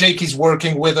yes, Jake is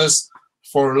working with us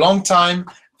for a long time,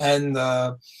 and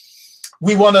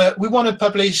we wanna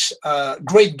publish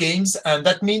great games, and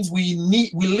that means we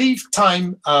leave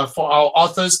time for our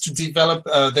authors to develop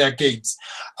their games.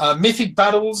 Mythic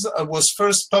Battles was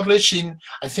first published in,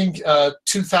 I think,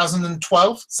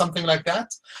 2012, something like that.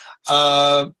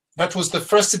 That was the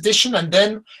first edition, and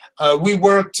then we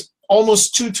worked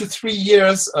almost 2 to 3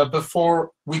 years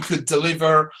before we could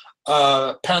deliver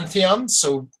Pantheon.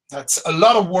 So that's a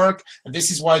lot of work, and this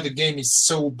is why the game is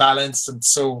so balanced and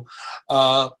so.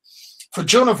 For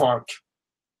Joan of Arc,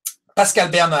 Pascal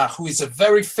Bernard, who is a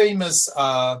very famous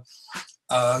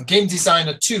game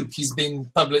designer too. He's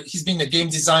been a game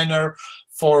designer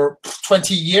for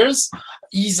 20 years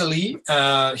easily.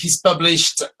 He's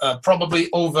published probably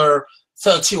over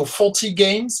 30 or 40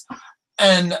 games,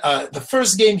 and the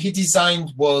first game he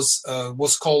designed was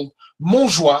called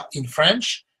Bonjour in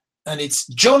French, and it's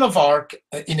Joan of Arc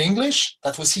in English.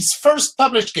 That was his first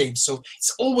published game, so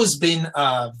it's always been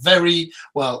very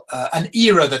well an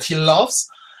era that he loves.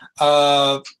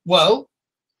 Well,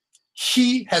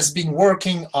 he has been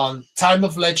working on Time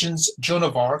of Legends, Joan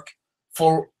of Arc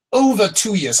for over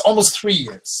 2 years, almost 3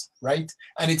 years, right?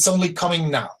 And it's only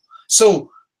coming now. So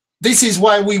this is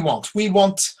why we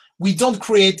don't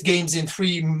create games in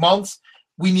 3 months.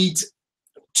 We need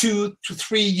 2 to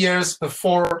 3 years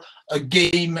before a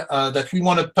game that we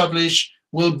want to publish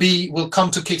will come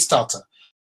to Kickstarter.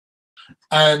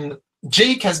 And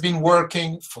Jake has been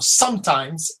working for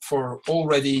for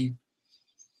already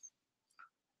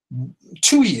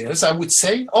 2 years, I would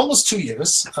say, almost 2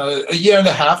 years, a year and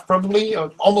a half probably,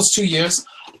 almost 2 years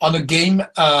on a game,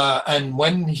 and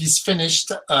when he's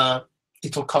finished,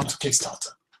 it will come to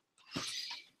Kickstarter.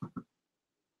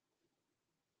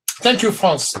 Thank you,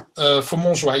 France, for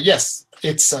Bonjour. Yes,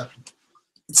 it's a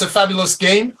fabulous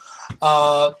game.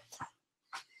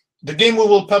 The game we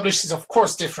will publish is, of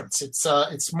course, different.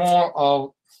 It's more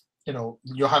of, you know,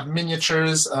 you have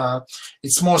miniatures.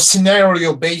 It's more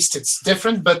scenario based. It's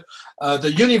different, but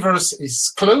the universe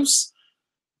is close.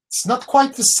 It's not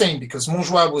quite the same because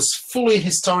Bonjour was fully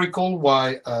historical,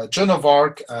 while Joan of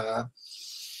Arc,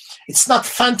 it's not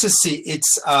fantasy.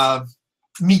 It's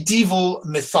medieval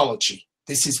mythology.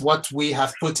 This is what we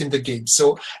have put in the game.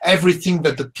 So everything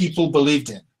that the people believed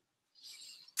in.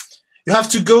 You have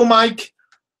to go, Mike.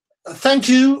 Thank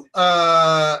you.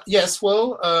 Yes,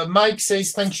 well, Mike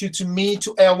says thank you to me,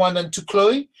 to Erwan, and to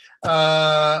Chloe.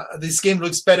 This game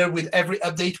looks better with every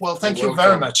update. Well, thank you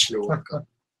very much. You're welcome.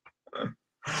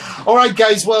 All right,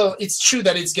 guys. Well, it's true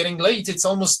that it's getting late. It's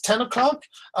almost 10 o'clock.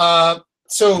 Oh,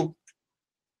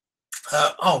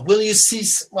 will you see?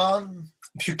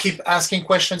 If you keep asking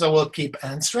questions, I will keep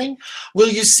answering. Will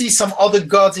you see some other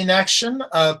gods in action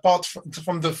apart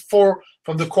from the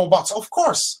core bots? Of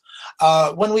course.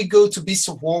 When we go to Beasts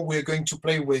of War, we're going to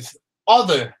play with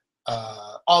other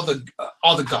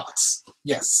gods.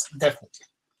 Yes, definitely.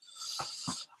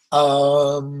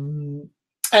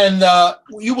 And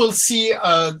you will see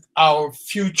our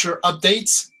future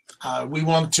updates. We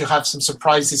want to have some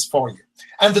surprises for you.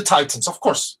 And the Titans, of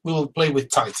course, we will play with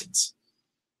Titans.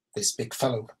 This big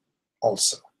fellow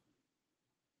also.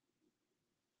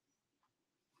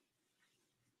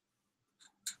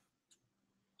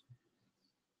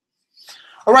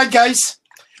 All right, guys,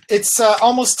 it's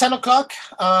almost 10 o'clock.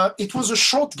 It was a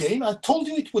short game. I told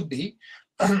you it would be.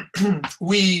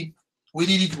 We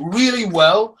did it really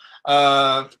well.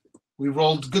 We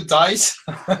rolled good dice.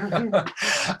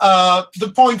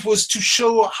 The point was to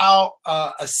show how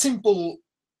a simple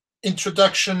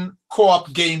introduction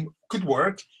co-op game could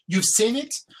work. You've seen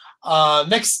it.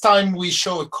 Next time we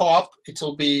show a co-op, it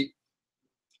will be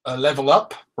a level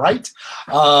up, right?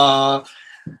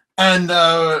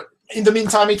 In the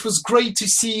meantime, it was great to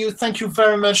see you. Thank you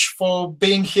very much for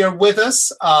being here with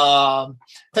us.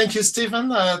 Thank you,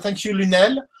 Stephen. Thank you,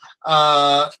 Lunel.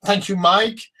 Thank you,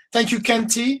 Mike. Thank you,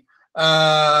 Kenty.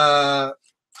 Thank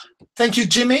you,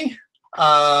 Jimmy.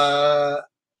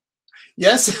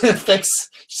 Yes,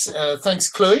 thanks,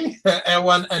 Chloe,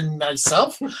 Erwan, and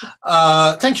myself.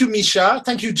 Thank you, Misha.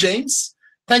 Thank you, James.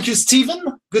 Thank you,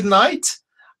 Stephen. Good night.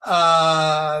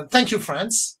 Thank you,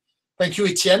 France. Thank you,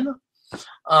 Etienne.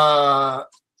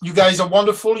 You guys are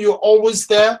wonderful. You're always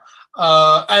there.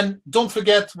 And don't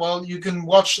forget, well, you can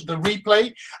watch the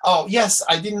replay. Oh, yes,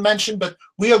 I didn't mention, but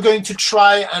we are going to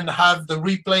try and have the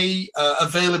replay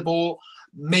available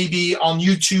maybe on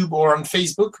YouTube or on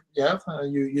Facebook. Yeah,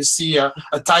 you see a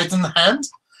Titan hand.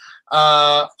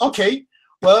 Okay,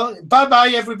 well, bye-bye,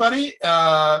 everybody.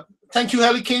 Thank you,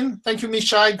 Helikin. Thank you,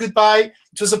 Mishai. Goodbye.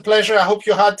 It was a pleasure. I hope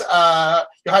you had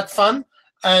fun.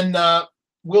 And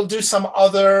we'll do some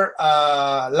other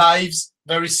lives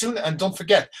very soon. And don't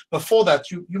forget, before that,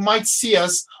 you might see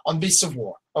us on Beasts of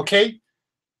War. Okay?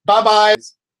 Bye-bye.